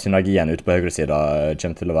bra. Synergien ute på høyre sida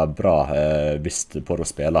kommer til å være bra hvis Porro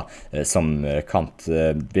spiller som kant.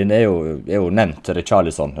 Vi er jo nevnt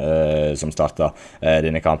Richarlison som startet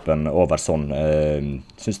denne kampen over Son.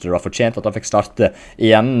 Synes du det var fortjent at han fikk starte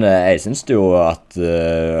igjen? Jeg synes jo at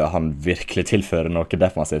han virkelig tilfører noe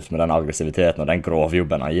defensivt med den aggressiviteten og den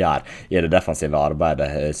grovjobben han gjør i det defensive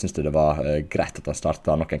arbeidet. Synes du det var greit at han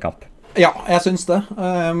startet nok en kamp? Ja, jeg synes det.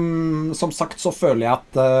 Som sagt så føler jeg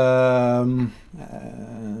at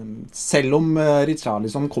selv om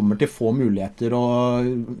Richarlison kommer til få muligheter og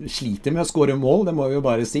sliter med å score mål, det må vi jo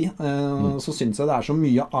bare si, så synes jeg det så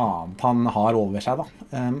mye annet han har over seg da.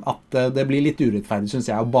 At det blir litt urettferdig,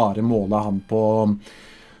 synes jeg, å bare måle han på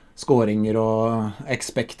skåringer og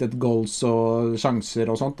expected goals og sjanser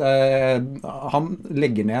og sånt. Han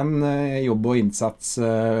legger ned en jobb og innsats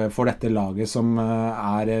for dette laget som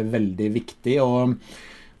veldig viktig, og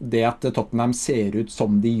det at Tottenham ser ut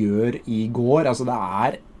som de gjør i går, altså det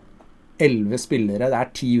 11 spillere,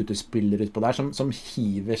 det 10 utespillere utpå der som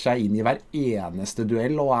hiver seg inn i hver eneste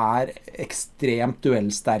duell og ekstremt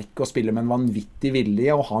duellsterke og spiller med en vanvittig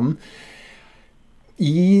vilje, og han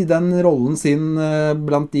i den rollen sin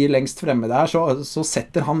blant de lengst fremme der, så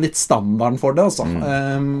setter han litt standarden for det, altså.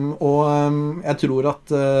 Og jeg tror at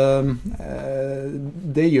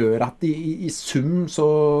det gjør at i sum så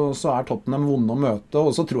Tottenham vonde å møte, og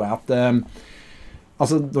så tror jeg at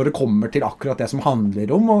altså når det kommer til akkurat det som handler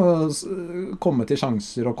om å komme til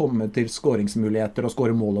sjanser og komme til skåringsmuligheter og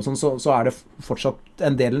skåre mål og sånn, så det fortsatt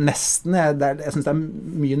en del nesten. Jeg synes det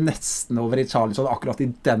mye nesten over Richarlison akkurat i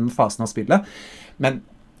den fasen av spillet. Men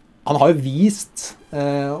han har jo vist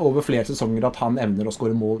over flere sesonger at han evner å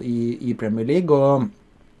skåre mål i Premier League,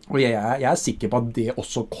 og jeg sikker på at det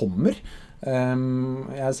også kommer.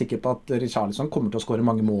 Jeg sikker på at Richarlison kommer til å skåre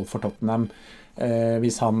mange mål for Tottenham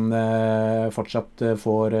hvis han fortsatt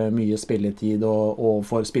får mye spilletid og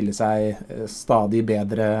får spille seg stadig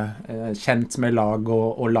bedre kjent med lag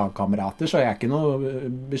og lagkamerater, så jeg ikke noe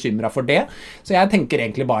bekymret for det. Så jeg tenker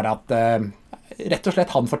egentlig bare at rett og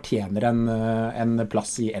slett han fortjener en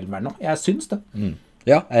plass i elveren nå. Jeg synes det.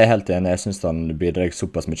 Ja, jeg helt enig. Jeg synes han bidrar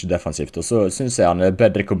såpass mye defensivt, og så synes jeg han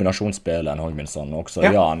bedre kombinasjonsspiller enn Hongminson også.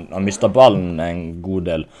 Ja, han mistet ballen en god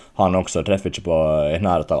del. Han også treffer ikke på i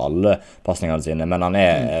nærhet av alle passningene sine, men han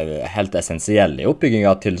helt essensiell i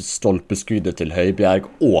oppbyggingen til stolpeskuddet til Højbjerg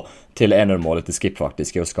og til 1-0-målet til Skip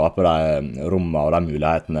faktisk, å skape de rommene og de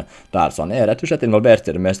mulighetene der. Så han rett og slett involvert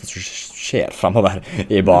i det meste som skjer fremover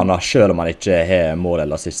i banen, selv om han ikke har mål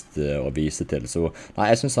eller assist å vise til. Så nei,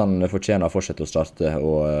 jeg synes han fortjener å fortsette å starte,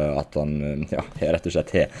 og at han rett og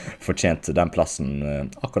slett har fortjent den plassen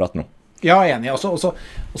akkurat nå. Ja, enig. Og så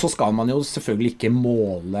skal man jo selvfølgelig ikke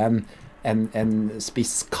måle en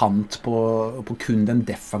spisskant på kun den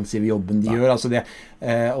defensive jobben de gjør, altså det,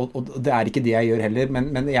 og det ikke det jeg gjør heller,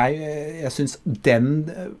 men jeg synes den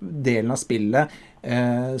delen av spillet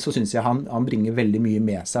så synes jeg han bringer veldig mye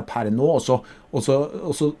med seg per nå, og så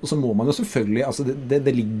må man jo selvfølgelig, altså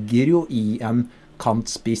det ligger jo i en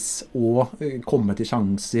kantspiss og komme til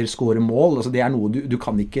sjanser, skåre mål. Altså det noe du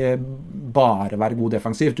kan ikke bare være god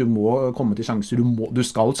defensivt, du må komme til sjanser, du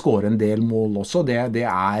skal skåre en del mål også, det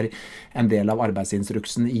en del av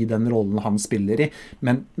arbeidsinstruksen i den rollen han spiller i,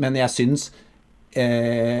 men jeg synes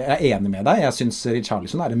jeg enig med deg, jeg synes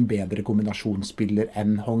Richarlison en bedre kombinasjonsspiller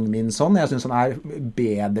enn Hongminson, jeg synes han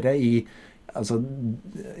bedre i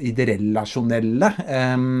det relasjonelle,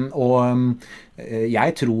 og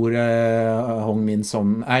jeg tror jeg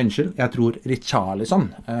tror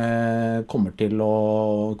Richarlison kommer til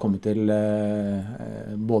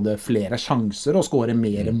både flere sjanser og skåre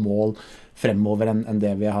mer mål fremover enn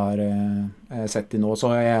det vi har sett i nå,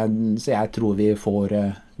 så jeg tror vi får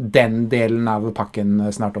den delen av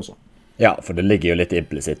pakken snart også. Ja, for det ligger jo litt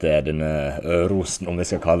implisitt i denne rosen, om vi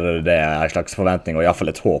skal kalle det en slags forventning, og i hvert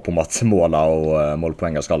fall et håp om at målene og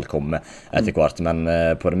målpoengene skal komme etter hvert. Men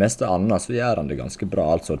på det meste annet så gjør han det ganske bra,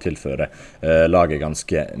 altså å tilføre laget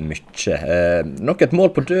ganske mye. Nok et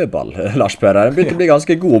mål på dødball, Lars Peder. Han begynte å bli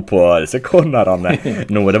ganske god på disse cornerene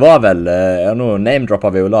nå. Det var vel, nå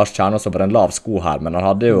name-droppet vi jo Lars Kjernås over en lav sko her, men han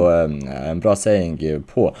hadde jo en bra saying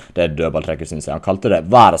på det dødballtrekket, synes jeg. Han kalte det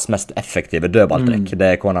verdens mest effektive dødballtrekk,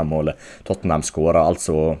 det cornermålet Tottenham skårer,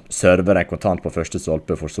 altså server en kontant på første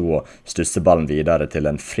stolpe for så å stusse ballen videre til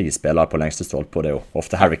en fri spiller på lengste stolpe, og det jo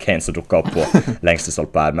ofte Harry Kane som dukker opp på lengste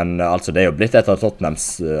stolpe her, men altså det jo blitt et av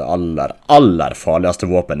Tottenhams aller farligste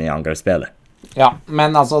våpen i angrepsspillet. Ja,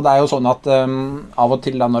 men altså det jo sånn at av og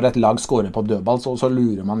til da når et lag skårer på dødball, så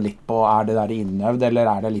lurer man litt på det der innøvd,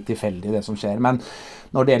 eller det litt tilfeldig det som skjer, men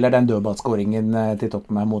når det gjelder den dødballskåringen til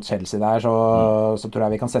Tottenham mot Chelsea der, så tror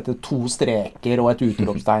jeg vi kan sette 2 streker og et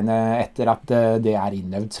utropstegn etter at det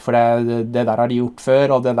innøvd. For det der har de gjort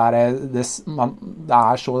før, og det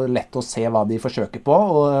så lett å se hva de forsøker på,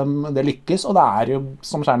 og det lykkes, og det jo,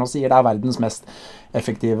 som Kjernås sier, det verdens mest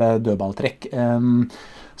effektive dødballtrekk.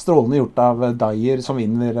 Strålende gjort av Dyer som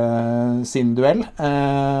vinner sin duell,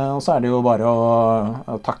 og så det jo bare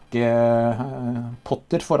å takke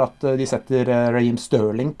Potter for at de setter Raheem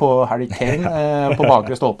Sterling på Harry Kane på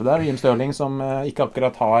bakre stolpe der. Raheem Sterling som ikke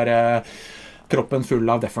akkurat har kroppen full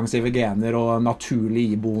av defensive gener og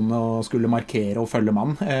naturlig iboende og skulle markere og følge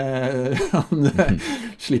mann. Han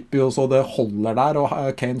slipper jo så det holder der, og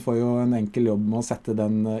Kane får jo en enkel jobb med å sette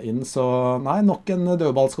den inn. Så nei, nok en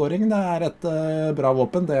dødballskåring. Det et bra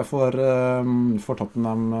våpen, det for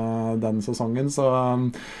Tottenham den sesongen. Så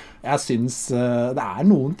jeg synes det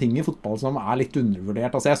noen ting i fotball som litt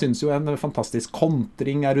undervurdert. Altså jeg synes jo en fantastisk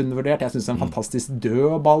kontring undervurdert. Jeg synes en fantastisk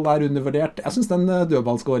dødball undervurdert. Jeg synes den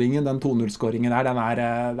dødballskåringen, den 2-0-skåringen der,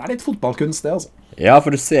 det litt fotballkunst det altså. Ja,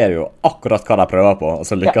 for du ser jo akkurat hva de prøver på, og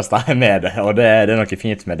så lykkes de med det. Og det noe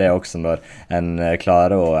fint med det også, når en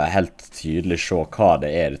klarer å helt tydelig se hva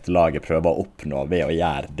det dette laget prøver å oppnå ved å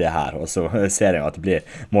gjøre det her. Og så ser jeg jo at det blir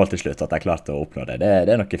mål til slutt, at de klarte å oppnå det.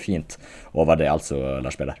 Det noe fint over det, altså,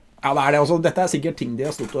 Lars Peder. Ja, det det også. Dette sikkert ting de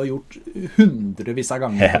har stått og gjort hundrevis av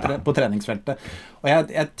ganger på treningsfeltet. Og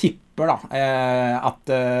jeg tipper tipper da at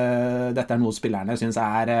dette noe spillerne synes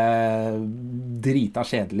drita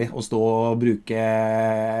kjedelig å stå og bruke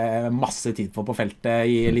masse tid på feltet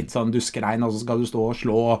i litt sånn duskregn, og så skal du stå og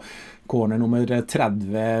slå corner nummer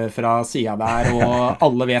 30 fra siden der, og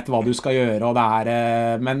alle vet hva du skal gjøre, og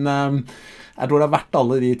men jeg tror det har vært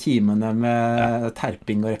alle de timene med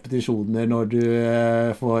terping og repetisjoner når du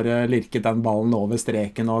får lirket den ballen over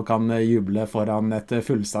streken og kan juble foran et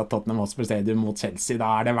fullsatt Tottenham Hotspur Stadium mot Chelsea.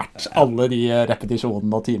 Da det vært alle de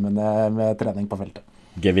repetisjonene og timene med trening på feltet.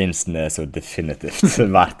 Gevinsten så definitivt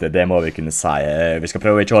verdt det må vi kunne si. Vi skal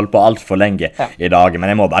prøve å ikke holde på alt for lenge i dag,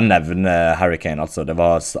 men jeg må bare nevne Harry Kane. Altså, det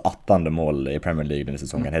var 18. mål i Premier League denne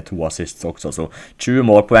sesongen. Det 2 assists også, så 20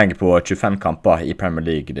 målpoeng på 25 kamper i Premier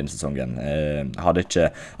League denne sesongen. Hadde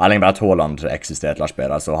ikke Erling Braut Haaland eksistert, Lars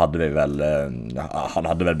Peder, så hadde vi vel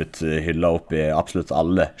han hadde vel blitt hyllet opp i absolutt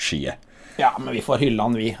alle skyer. Ja, men vi får hylle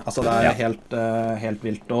han, vi. Altså, det helt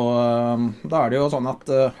vilt. Og da det jo sånn at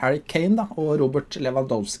Harry Kane da, og Robert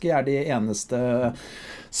Lewandowski de eneste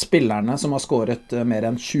spillerne som har skåret mer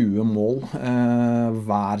enn 20 mål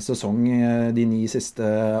hver sesong de 9 siste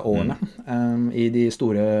årene i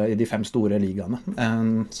de 5 store ligaene.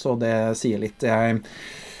 Så det sier litt.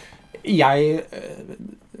 Jeg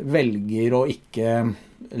velger å ikke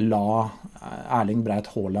la Erling Braut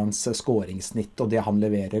Haalands skåringssnitt og det han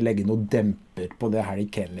leverer legge noe demper på det Harry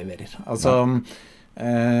Kane leverer. Altså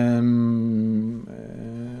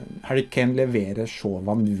Harry Kane leverer så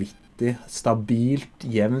vanvittig stabilt,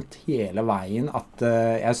 jevnt hele veien at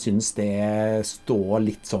jeg synes det står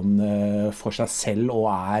litt sånn for seg selv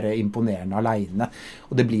og imponerende alene,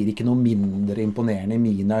 og det blir ikke noe mindre imponerende i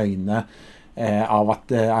mine øyne av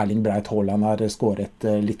at Erling Braut Haaland har skåret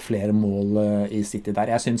litt flere mål i City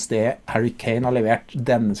der. Jeg synes det Harry Kane har levert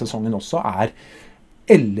denne sesongen også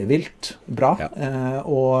ellevilt bra,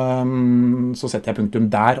 og så setter jeg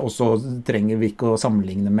punktum der, og så trenger vi ikke å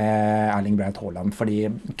sammenligne med Erling Braut Haaland,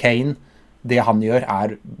 fordi Kane, det han gjør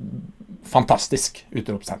fantastisk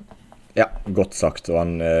utropstegn. Ja, godt sagt, og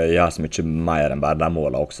han gjør så mye mer enn bare de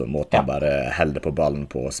målene også. Måten han bare holder på ballen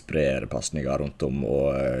på, sprer passninger rundt om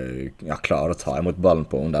og klarer å ta imot ballen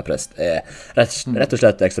på under press. Rett og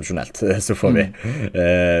slett eksepsjonelt. Så får vi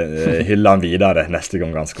hylle han videre neste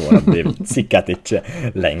gang han skårer. Det blir sikkert ikke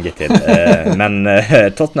lenge til. Men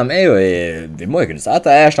Tottenham jo vi må jo kunne si at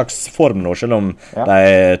det en slags form nå, selv om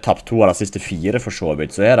de tapt 2 av de siste 4 for så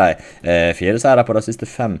vidt, så de 4 seier på de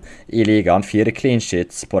siste 5 i ligaen, 4 clean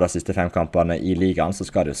sheets på de siste 5 kampene i ligaen, så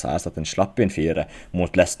skal det jo sies at en slapp inn 4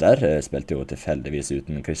 mot Leicester. Spilte jo tilfeldigvis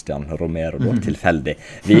uten Christian Romero,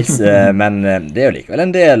 tilfeldigvis. Men det jo likevel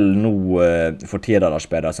en del nå for tida Lars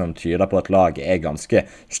Peder som tyder på at laget ganske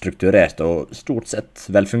strukturert og stort sett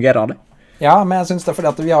velfungerende. Ja, men jeg synes det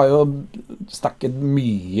fordi at vi har jo snakket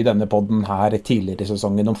mye i denne podden her tidligere i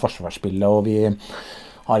sesongen om forsvarsspillet, og vi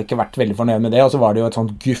har ikke vært veldig fornøyd med det, og så var det jo et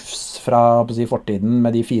sånt gufs fra fortiden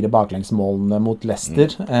med de 4 baklengsmålene mot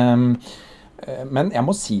Leicester. Men jeg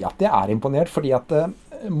må si at jeg imponert, fordi at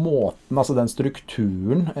måten, altså den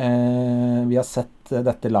strukturen vi har sett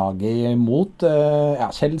dette laget mot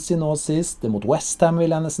Chelsea nå sist, mot West Ham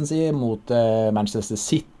vil jeg nesten si, mot Manchester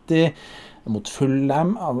City, mot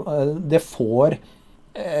Fulham, det får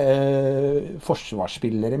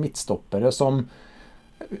forsvarsspillere, midtstoppere som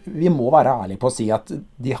vi må være ærlige på å si at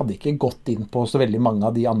de hadde ikke gått inn på så veldig mange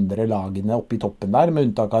av de andre lagene oppe i toppen der, med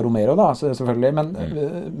unntak av Romero da, selvfølgelig,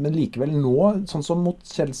 men likevel nå, sånn som mot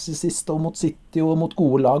Chelsea sist, og mot City, og mot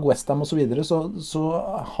gode lag, West Ham og så videre, så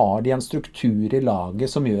har de en struktur i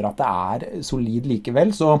laget som gjør at det solid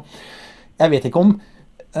likevel, så jeg vet ikke om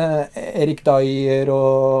Erik Dyer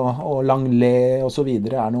og Langley og så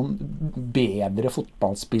videre noen bedre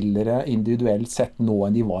fotballspillere individuelt sett nå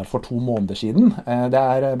enn de var for 2 måneder siden.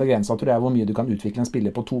 Det begrenset, tror jeg, hvor mye du kan utvikle en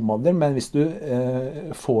spiller på 2 måneder, men hvis du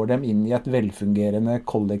får dem inn i et velfungerende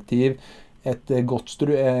kollektiv, et godt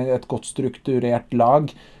strukturert lag,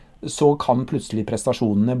 så kan plutselig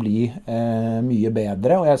prestasjonene bli mye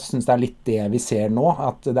bedre, og jeg synes det litt det vi ser nå,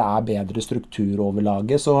 at det bedre struktur over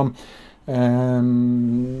laget, så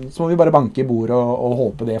må vi bare banke i bordet og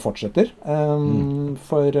håpe det fortsetter,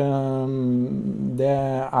 for det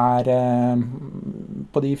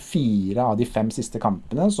på de 4 av de 5 siste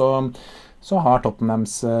kampene så har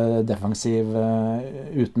Tottenhams defensiv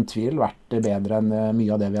uten tvil vært bedre enn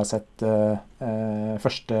mye av det vi har sett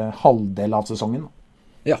første halvdel av sesongen.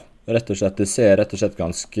 Ja, rett og slett. Det ser rett og slett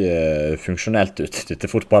ganske funksjonelt ut, dette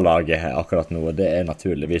fotballaget akkurat nå. Det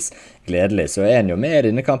naturligvis gledelig. Så er en jo med i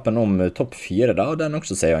denne kampen om topp 4 da, og den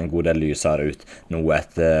også ser jo en god del lysere ut nå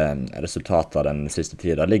etter resultatet av den siste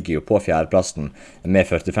tiden. Ligger jo på 4. plassen med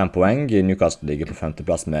 45 poeng. Newcastle ligger på 5.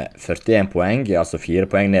 plass med 41 poeng, altså 4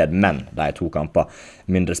 poeng ned, men de er 2 kamper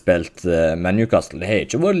mindre spilt. Men Newcastle har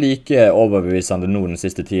ikke vært like overbevisende nå den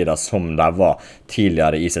siste tiden som de var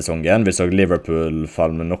tidligere i sesongen. Vi så Liverpool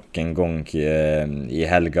fall med nok en gang i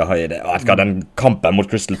helga. Den kampen mot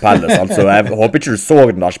Crystal Palace, altså. Jeg håper ikke du så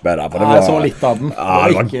den, Lars Berre. Jeg så litt av den.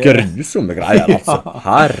 Det var grusomme greier, altså.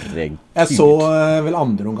 Herregud. Jeg så vel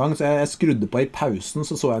andre omgang, så jeg skrudde på i pausen,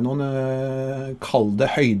 så jeg noen kalde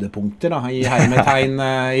høydepunkter da, i hermetegn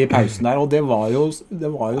i pausen der, og det var jo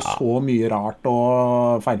så mye rart,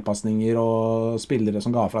 og feilpassninger, og spillere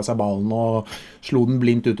som ga fra seg ballen, og slo den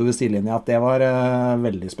blindt utover sidelinjen, at det var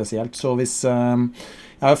veldig spesielt. Så hvis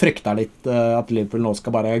jeg har fryktet litt at Liverpool nå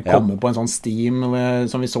skal bare komme på en sånn steam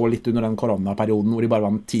som vi så litt under den koronaperioden hvor de bare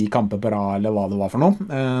vant 10 kamper på rad eller hva det var for noe.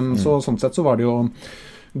 Så sånn sett så var det jo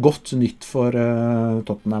godt nytt for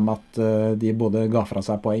Tottenham at de både ga fra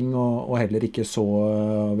seg poeng og heller ikke så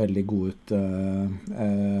veldig god ut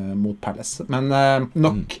mot Palace. Men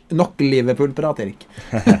nok Liverpool-prat, Erik.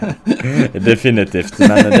 Definitivt,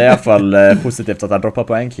 men det er i hvert fall positivt at de dropper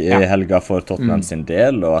poeng i helga for Tottenham sin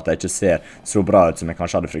del, og at de ikke ser så bra ut som jeg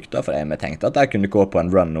kanskje hadde fryktet, for jeg tenkte at de kunne gå på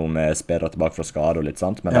en run nå med spillere tilbake fra skade og litt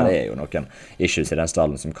sant, men det er jo noen issues i den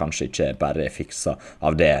stallen som kanskje ikke bare er fikset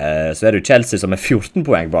av det. Så er det jo Chelsea som er 14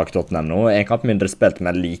 poeng bak Tottenham nå, en kamp mindre spilt,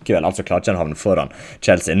 men likevel, altså klarer ikke en havn foran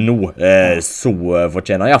Chelsea nå, så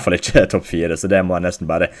fortjener i hvert fall ikke topp 4, så det må jeg nesten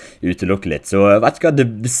bare utelukke litt. Så vet du hva,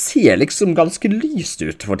 det ser liksom ganske lyst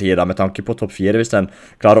ut for tida med tanke på topp 4, hvis en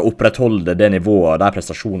klarer å opprettholde det nivået og de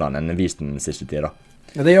prestasjonene en vist den siste tida.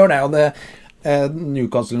 Ja, det gjør det, og det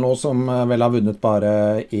Newcastle nå som vel har vunnet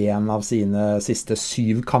bare en av sine siste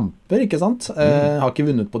 7 kamper, ikke sant? Har ikke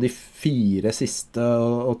vunnet på de 4 siste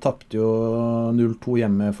og tappte jo 0-2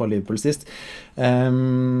 hjemme for Liverpool sist.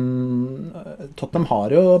 Tottenham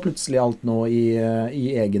har jo plutselig alt nå i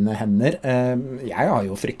egne hender. Jeg har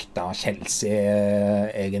jo fryktet Chelsea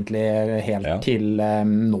egentlig helt til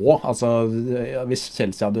nå. Altså, hvis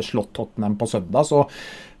Chelsea hadde slått Tottenham på søndag,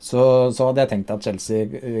 så hadde jeg tenkt at Chelsea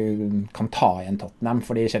kan ta igjen Tottenham,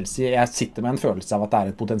 fordi Chelsea, jeg sitter med en følelse av at det er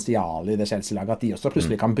et potensial i det Chelsea-laget, at de også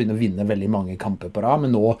plutselig kan begynne å vinne veldig mange kamper på rad,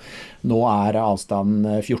 men nå er avstanden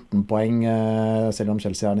 14 poeng, selv om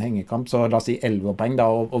Chelsea har en hengekamp, så la oss si 11 poeng da,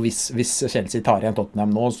 og hvis Chelsea tar igjen Tottenham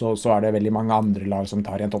nå, så er det veldig mange andre lag som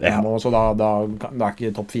tar igjen Tottenham nå, så da er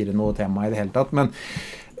ikke topp 4 noe tema i det hele tatt, men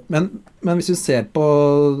hvis vi ser på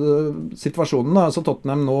situasjonen da, så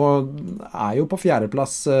Tottenham nå er jo på 4.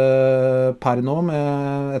 plass per nå,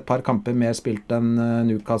 med et par kamper mer spilt enn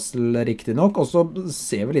Newcastle riktig nok, og så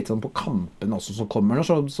ser vi litt sånn på kampen også som kommer nå,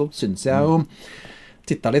 så synes jeg jo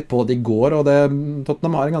tittet litt på det i går, og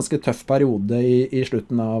Tottenham har en ganske tøff periode i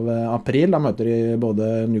slutten av april. Da møter de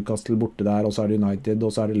både Newcastle borte der, og så er det United,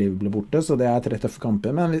 og så er det Liverpool borte, så det er 3 tøffe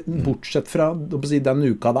kamper. Men bortsett fra den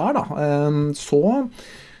uka der, da, så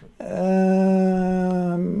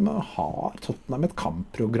har Tottenham et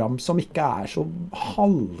kampprogram som ikke er så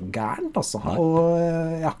halvgærent, altså. Og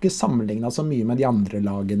jeg har ikke sammenlignet så mye med de andre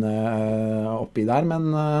lagene oppi der,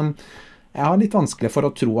 men jeg har litt vanskelig for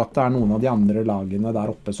å tro at det er noen av de andre lagene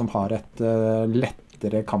der oppe som har et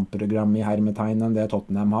lettere kampprogram i hermetegn enn det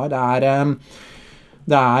Tottenham har.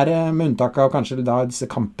 Det er med unntak av kanskje da disse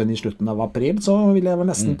kampene i slutten av april, så vil jeg vel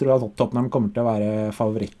nesten tro at Tottenham kommer til å være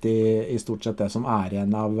favoritt i stort sett det som er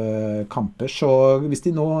igjen av kamper. Så hvis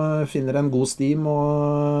de nå finner en god steam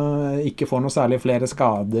og ikke får noe særlig flere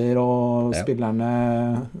skader og spillerne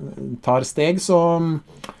tar steg, så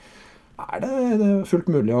er det fullt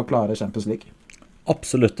mulig å klare Champions League.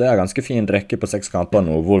 Absolutt, det er ganske fin rekke på 6 kamper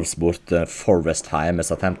nå. Wolves borte, Forest hjemme,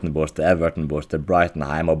 Southampton borte, Everton borte, Brighton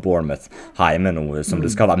hjemme og Bournemouth hjemme nå, som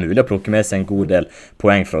det skal være mulig å plukke med seg en god del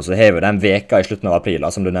poeng fra. Så har vi den veka i slutten av april,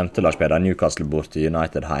 som du nevnte, Lars Peder, Newcastle borte,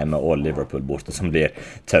 United hjemme og Liverpool borte, som blir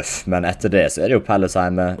tøff. Men etter det så er det jo Palace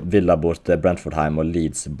hjemme, Villa borte, Brentford hjemme og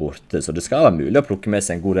Leeds borte. Så det skal være mulig å plukke med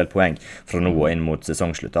seg en god del poeng fra nå og inn mot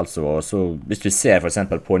sesongslutt. Altså, så hvis vi ser for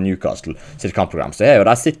eksempel på Newcastle sitt kampprogram, så er jo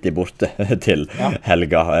der City borte til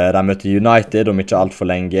helga. De møter United om ikke alt for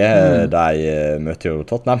lenge. De møter jo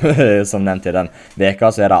Tottenham, som nevnt i den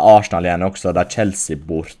veka. Så er det Arsenal igjen også. Det er Chelsea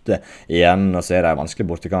borte igjen. Og så er det vanskelig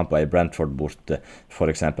bortekamper i Brentford borte.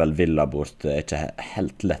 For eksempel Villa borte. Ikke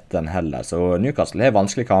helt lett den heller. Så Newcastle har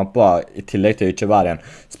vanskelige kamper, i tillegg til å ikke være en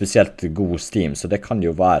spesielt god steam. Så det kan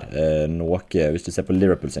jo være noe. Hvis du ser på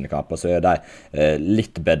Liverpool sine kamper, så er de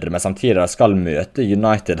litt bedre. Men samtidig de skal møte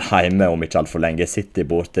United hjemme om ikke alt for lenge. City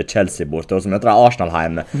borte, Chelsea borte. Og så møter de Arsenal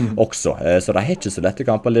hjemme også, så de har ikke så lette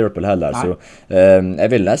kamper Liverpool heller, så jeg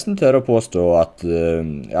vil nesten tørre å påstå at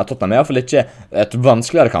Tottenham er i hvert fall ikke et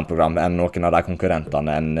vanskeligere kampprogram enn noen av de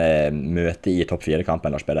konkurrentene en møter i topp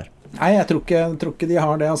 4-kampen, Lars Peder. Nei, jeg tror ikke de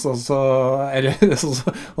har det, altså,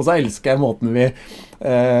 og så elsker jeg måten vi på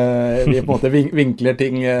en måte vinkler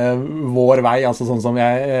ting vår vei, altså sånn som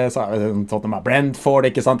jeg sa, Tottenham er Brentford,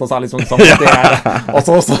 ikke sant, og så liksom sånn at det og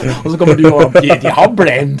så kommer du og de har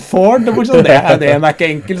Brentford, det er ikke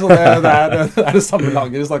enkel, så det er det samme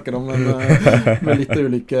laget vi snakker om, men med litt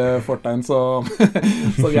ulike fortegn, så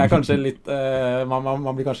vi er kanskje litt,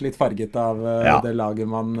 man blir kanskje litt farget av det laget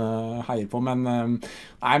man heier på, men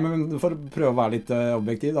for å prøve å være litt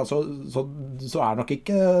objektiv da, så er nok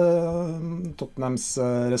ikke Tottenhams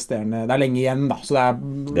resterende, det er lenge igjen da, så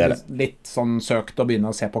det er litt sånn søkt å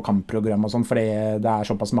begynne å se på kampprogram og sånn, for det er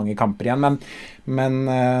såpass mange kamper igjen, men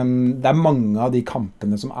det er mange av de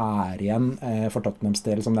kampene som er igjen for Tottenhams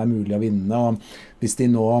del som det er mulig å vinne, og hvis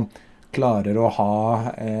de nå klarer å ha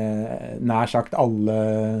nær sagt alle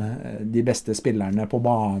de beste spillerne på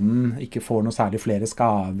banen, ikke får noe særlig flere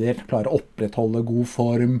skader, klarer å opprettholde god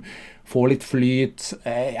form, få litt flyt.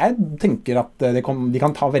 Jeg tenker at de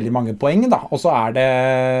kan ta veldig mange poeng da, og så er det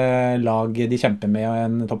lag de kjemper med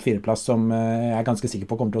en topp 4-plass som jeg er ganske sikker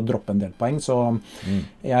på kommer til å droppe en del poeng, så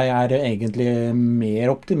jeg er egentlig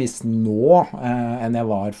mer optimist nå enn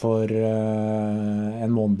jeg var for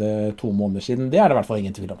en måned, 2 måneder siden. Det er det i hvert fall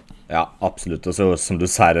ingen tvil om. Ja, absolutt, og så som du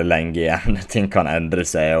sier det lenge igjen, ting kan endre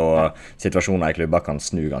seg, og situasjoner i klubber kan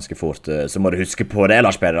snu ganske fort, så må du huske på det,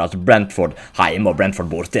 Lars Peder, at Brentford hjemme og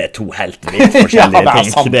Brentford borte er 2 helt vidt forskjellige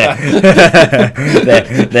ting.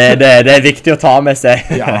 Det er viktig å ta med seg.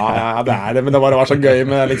 Ja, det er det, men det bare var så gøy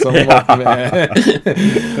med liksom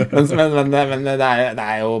men det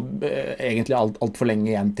er jo egentlig alt for lenge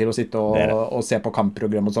igjen til å sitte og se på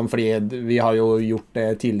kampprogram og sånn, fordi vi har jo gjort det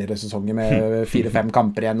tidligere sesonger med 4-5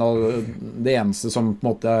 kamper igjen, og det eneste som på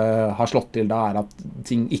en måte har slått til da er at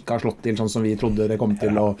ting ikke har slått til sånn som vi trodde det kom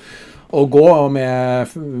til å gå, og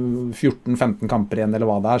med 14-15 kamper igjen eller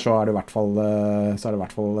hva det er, så er det i hvert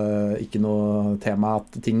fall ikke noe tema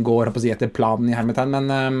at ting går på å si etter planen i hermetegn,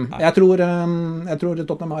 men jeg tror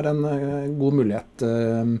Tottenham har en god mulighet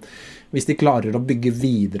hvis de klarer å bygge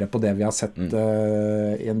videre på det vi har sett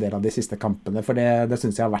i en del av de siste kampene, for det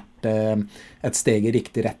synes jeg har vært et steg i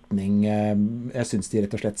riktig retning. Jeg synes de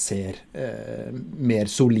rett og slett ser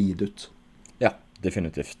mer solid ut. Ja,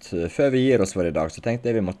 definitivt. Før vi gir oss for i dag, så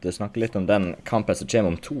tenkte jeg vi måtte snakke litt om den kampen som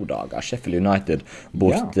kommer om 2 dager. Sheffield United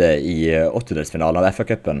borte i 8-delsfinalen av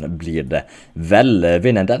FA-cupen blir det vel.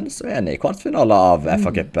 Vinner den, så er en i kvartfinalen av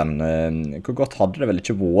FA-cupen. Hvor godt hadde det vel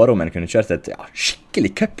ikke vært om en kunne kjørt et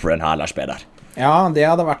skikkelig cup-run her, Lars Peder? Ja, det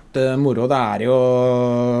hadde vært moro. Det er jo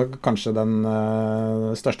kanskje den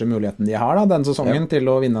største muligheten de har da, den sesongen til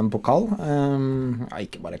å vinne en pokal.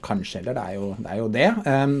 Ikke bare kanskje heller, det er jo det.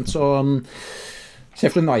 Så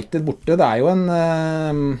Sheffield United borte, det er jo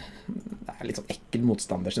det er litt sånn ekkel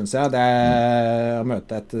motstander, synes jeg. Det å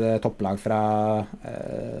møte et topplag fra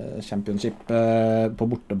Championship på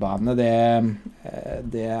bortebane,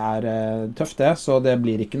 det er tøft det, så det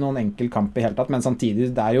blir ikke noen enkel kamp i hele tatt, men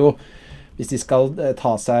samtidig, det er jo hvis de skal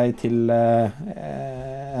ta seg til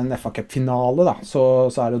en FA-cup-finale da, så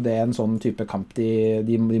er jo det en sånn type kamp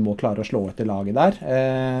de må klare å slå etter laget der.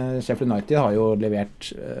 Sheffield United har jo levert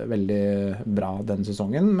veldig bra denne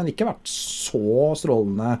sesongen, men ikke vært så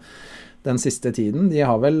strålende den siste tiden. De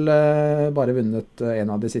har vel bare vunnet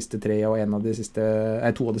en av de siste 3 og 2 av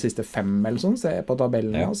de siste 5 eller sånn, se på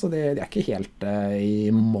tabellen, så de er ikke helt i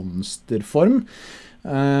monsterform.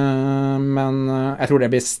 Men jeg tror det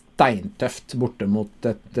blir steintøft borte mot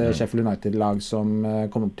et Sheffield United-lag som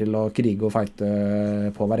kommer til å krige og fighte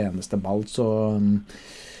på hver eneste ball, så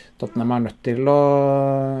Tottenham er nødt til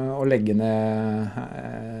å legge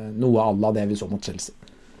ned noe av det vi så mot Chelsea.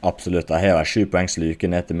 Absolutt, jeg har 7 poengs lyke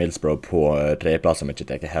ned til Middlesbrough på 3. plass, som ikke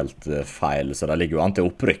tar helt feil, så det ligger jo an til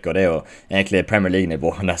opprykk, og det er jo egentlig Premier League-nivå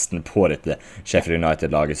nesten på dette Sheffield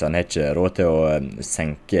United-laget, så han har ikke råd til å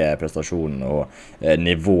senke prestasjonen og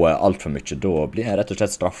nivået alt for mye. Da blir han rett og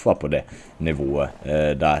slett straffet på det nivået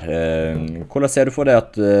der. Hvordan ser du for deg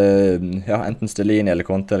at enten Stellini eller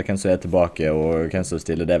Conte, eller hvem som er tilbake, og hvem som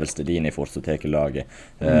stiller, det er vel Stellini fortsatt til laget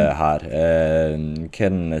her.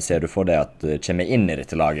 Hvem ser du for deg at kommer inn i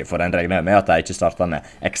dette laget? For en regner med at de ikke starter med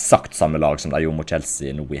eksakt samme lag som de gjorde mot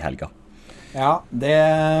Chelsea nå i helga. Ja, det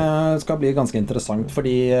skal bli ganske interessant,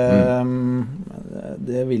 fordi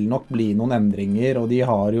det vil nok bli noen endringer, og de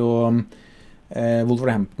har jo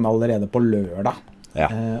Wolverhampton allerede på lørdag.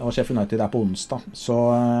 Og Sheffield United på onsdag. Så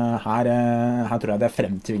her tror jeg det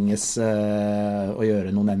fremtvinges å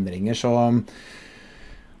gjøre noen endringer. Så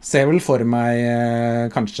ser vel for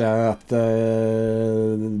meg kanskje at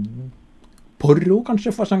Porro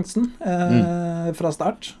kanskje får sjansen fra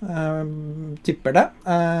start. Tipper det.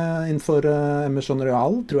 Innenfor Emerson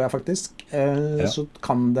Royal, tror jeg faktisk. Så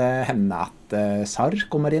kan det hende at Sarr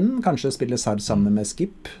kommer inn. Kanskje spiller Sarr sammen med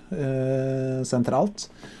Skip sentralt.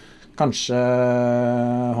 Kanskje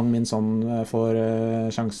Hong-Min Son får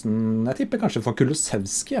sjansen. Jeg tipper kanskje for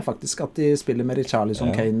Kulusevski, faktisk. At de spiller med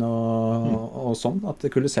Richarlison, Kane og sånn. At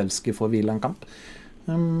Kulusevski får hvile en kamp.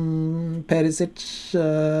 Perisic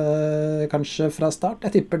kanskje fra start.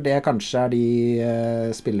 Jeg tipper det kanskje de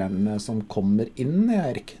spillerne som kommer inn,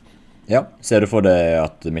 Erik. Ja, ser du for deg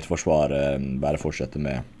at mitt forsvar bare fortsetter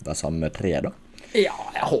med det samme 3 da? Ja,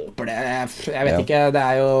 jeg håper det. Jeg vet ikke, det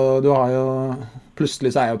jo, du har jo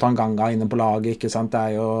plutselig så jo Tanganga inne på laget, ikke sant?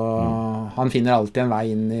 Det jo, han finner alltid en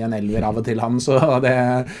vei inn i en elver av og til han, så det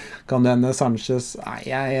kan denne Sanchez. Nei,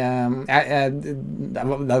 jeg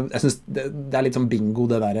synes det litt sånn bingo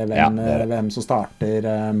det der, hvem som starter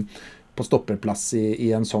på stopperplass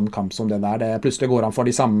i en sånn kamp som det der. Det plutselig går han for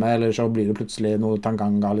de samme, eller så blir det plutselig noe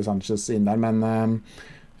Tanganga eller Sanchez inn der, men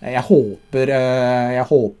jeg håper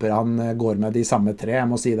han går med de samme 3, jeg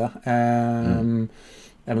må si det.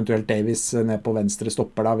 Eventuelt Davis ned på venstre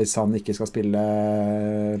stopper da, hvis han ikke skal spille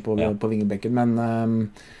på vingebekken, men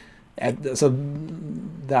så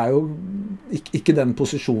det jo ikke den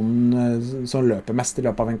posisjonen som løper mest i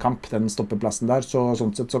løpet av en kamp, den stoppeplassen der, så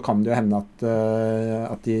sånn sett så kan det jo hende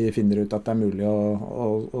at de finner ut at det mulig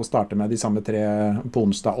å starte med de samme 3 på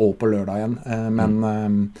onsdag og på lørdag igjen, men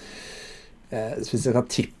hvis vi skal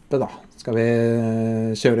tippe da, skal vi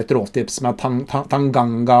kjøre et råtips med at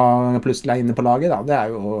Tanganga plutselig inne på laget da,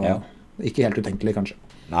 det jo ikke helt utenkelig kanskje.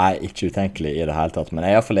 Nei, ikke utenkelig i det hele tatt, men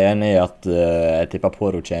jeg i hvert fall enig i at jeg tipper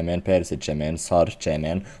Porro kommer inn, Perisic kommer inn, Sarr kommer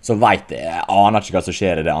inn, så vet jeg aner ikke hva som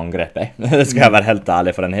skjer i det angrepet. Det skal jeg være helt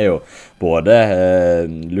ærlig, for den har jo både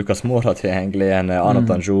Lucas Moura tilgjengelig, en Arnaud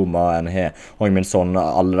Danjuma, en Hong-Min Son,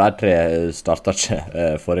 alle de 3 startet ikke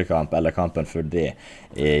forrige kamp, eller kampen for det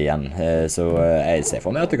igjen. Så jeg ser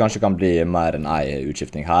for meg at det kanskje kan bli mer enn en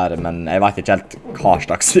utskiftning her, men jeg vet ikke helt hva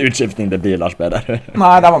slags utskiftning det blir, Lars Peder.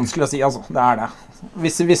 Nei, det vanskelig å si, altså. Det det.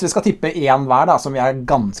 Hvis vi skal tippe 1 hver da, som vi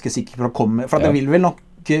ganske sikre for å komme, for det vil nok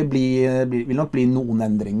bli noen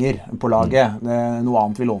endringer på laget. Noe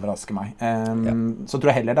annet vil overraske meg. Så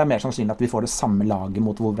tror jeg heller det mer sannsynlig at vi får det samme laget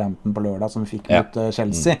mot Wolverhampton på lørdag som vi fikk mot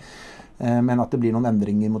Chelsea. Men at det blir noen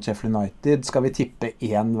endringer mot Sheffield United. Skal vi tippe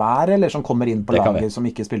 1 hver, eller som kommer inn på laget som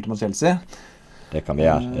ikke spilte mot Chelsea? Det kan vi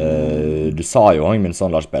gjøre. Du sa jo Hong-Min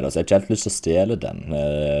Son, Lars Peder, så jeg har ikke helt lyst til å stjele den.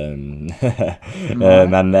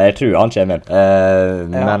 Men jeg tror han kommer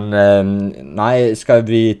inn. Men nei, skal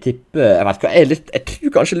vi tippe... Jeg vet ikke, jeg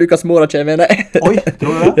tror kanskje Lucas Moura kommer inn. Oi,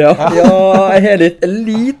 tror du det? Ja, jeg har en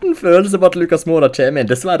liten følelse på at Lucas Moura kommer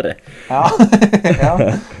inn, dessverre.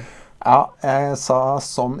 Ja, jeg sa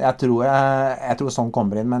sånn, jeg tror sånn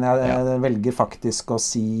kommer inn, men jeg velger faktisk å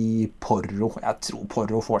si Porro. Jeg tror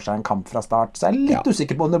Porro får seg en kamp fra start, så jeg litt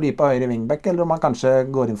usikker på om det blir på høyre wingback, eller om han kanskje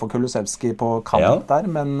går inn for Kulusevski på kant der,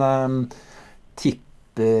 men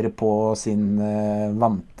tipper på sin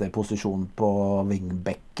vante posisjon på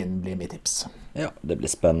wingbacken blir mitt tips. Ja, det blir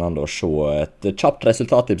spennende å se et kjapt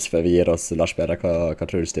resultattips før vi gir oss, Lars Peder. Hva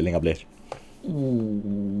tror du stillingen blir?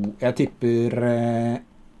 Jeg tipper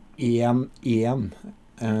 1-1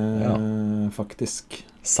 faktisk.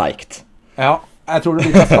 Seikt. Ja, jeg tror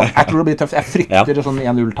det blir tøft. Jeg frykter sånn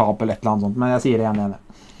 1-0-tap eller et eller annet sånt, men jeg sier 1-1.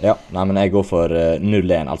 Ja, nei, men jeg går for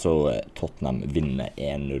 0-1, altså Tottenham vinner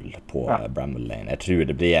 1-0 på Bramall Lane. Jeg tror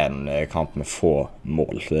det blir en kamp med få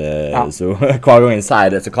mål. Så hver gang jeg sier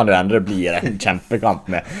det, så kan det endre bli en kjempekamp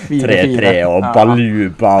med 3-3 og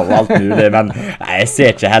baluba og alt mulig. Men jeg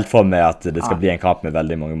ser ikke helt for meg at det skal bli en kamp med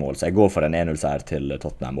veldig mange mål. Så jeg går for en 1-0-seier til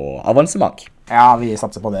Tottenham og avansement. Ja, vi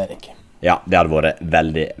satser på det, Erik. Ja, det hadde vært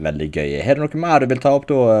veldig, veldig gøy. Har du noe mer du vil ta opp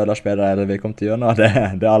da, Lars Peder, eller vi kom til gjennom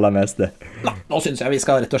det aller meste? Nei, nå synes jeg vi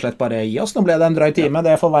skal rett og slett bare gi oss. Nå ble det en drøy time,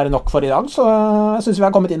 det får være nok for i dag, så jeg synes vi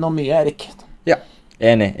har kommet inn om mye, Erik. Ja,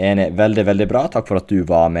 enig. Veldig, veldig bra. Takk for at du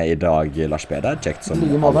var med i dag, Lars Peder. Kjekt som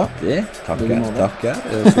alltid. Takker.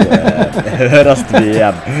 Så høres vi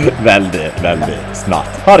igjen veldig, veldig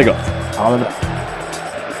snart. Ha det godt. Ha det bra.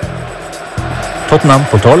 Tottenham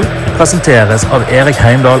på 12 presenteres av Erik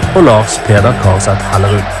Heimdal og Lars Peder Karseth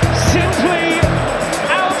Hellerud.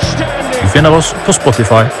 Du finner oss på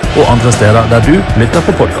Spotify og andre steder der du lytter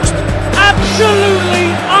på podcast.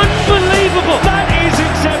 Absolutely unbelievable. That is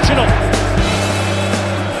exceptional.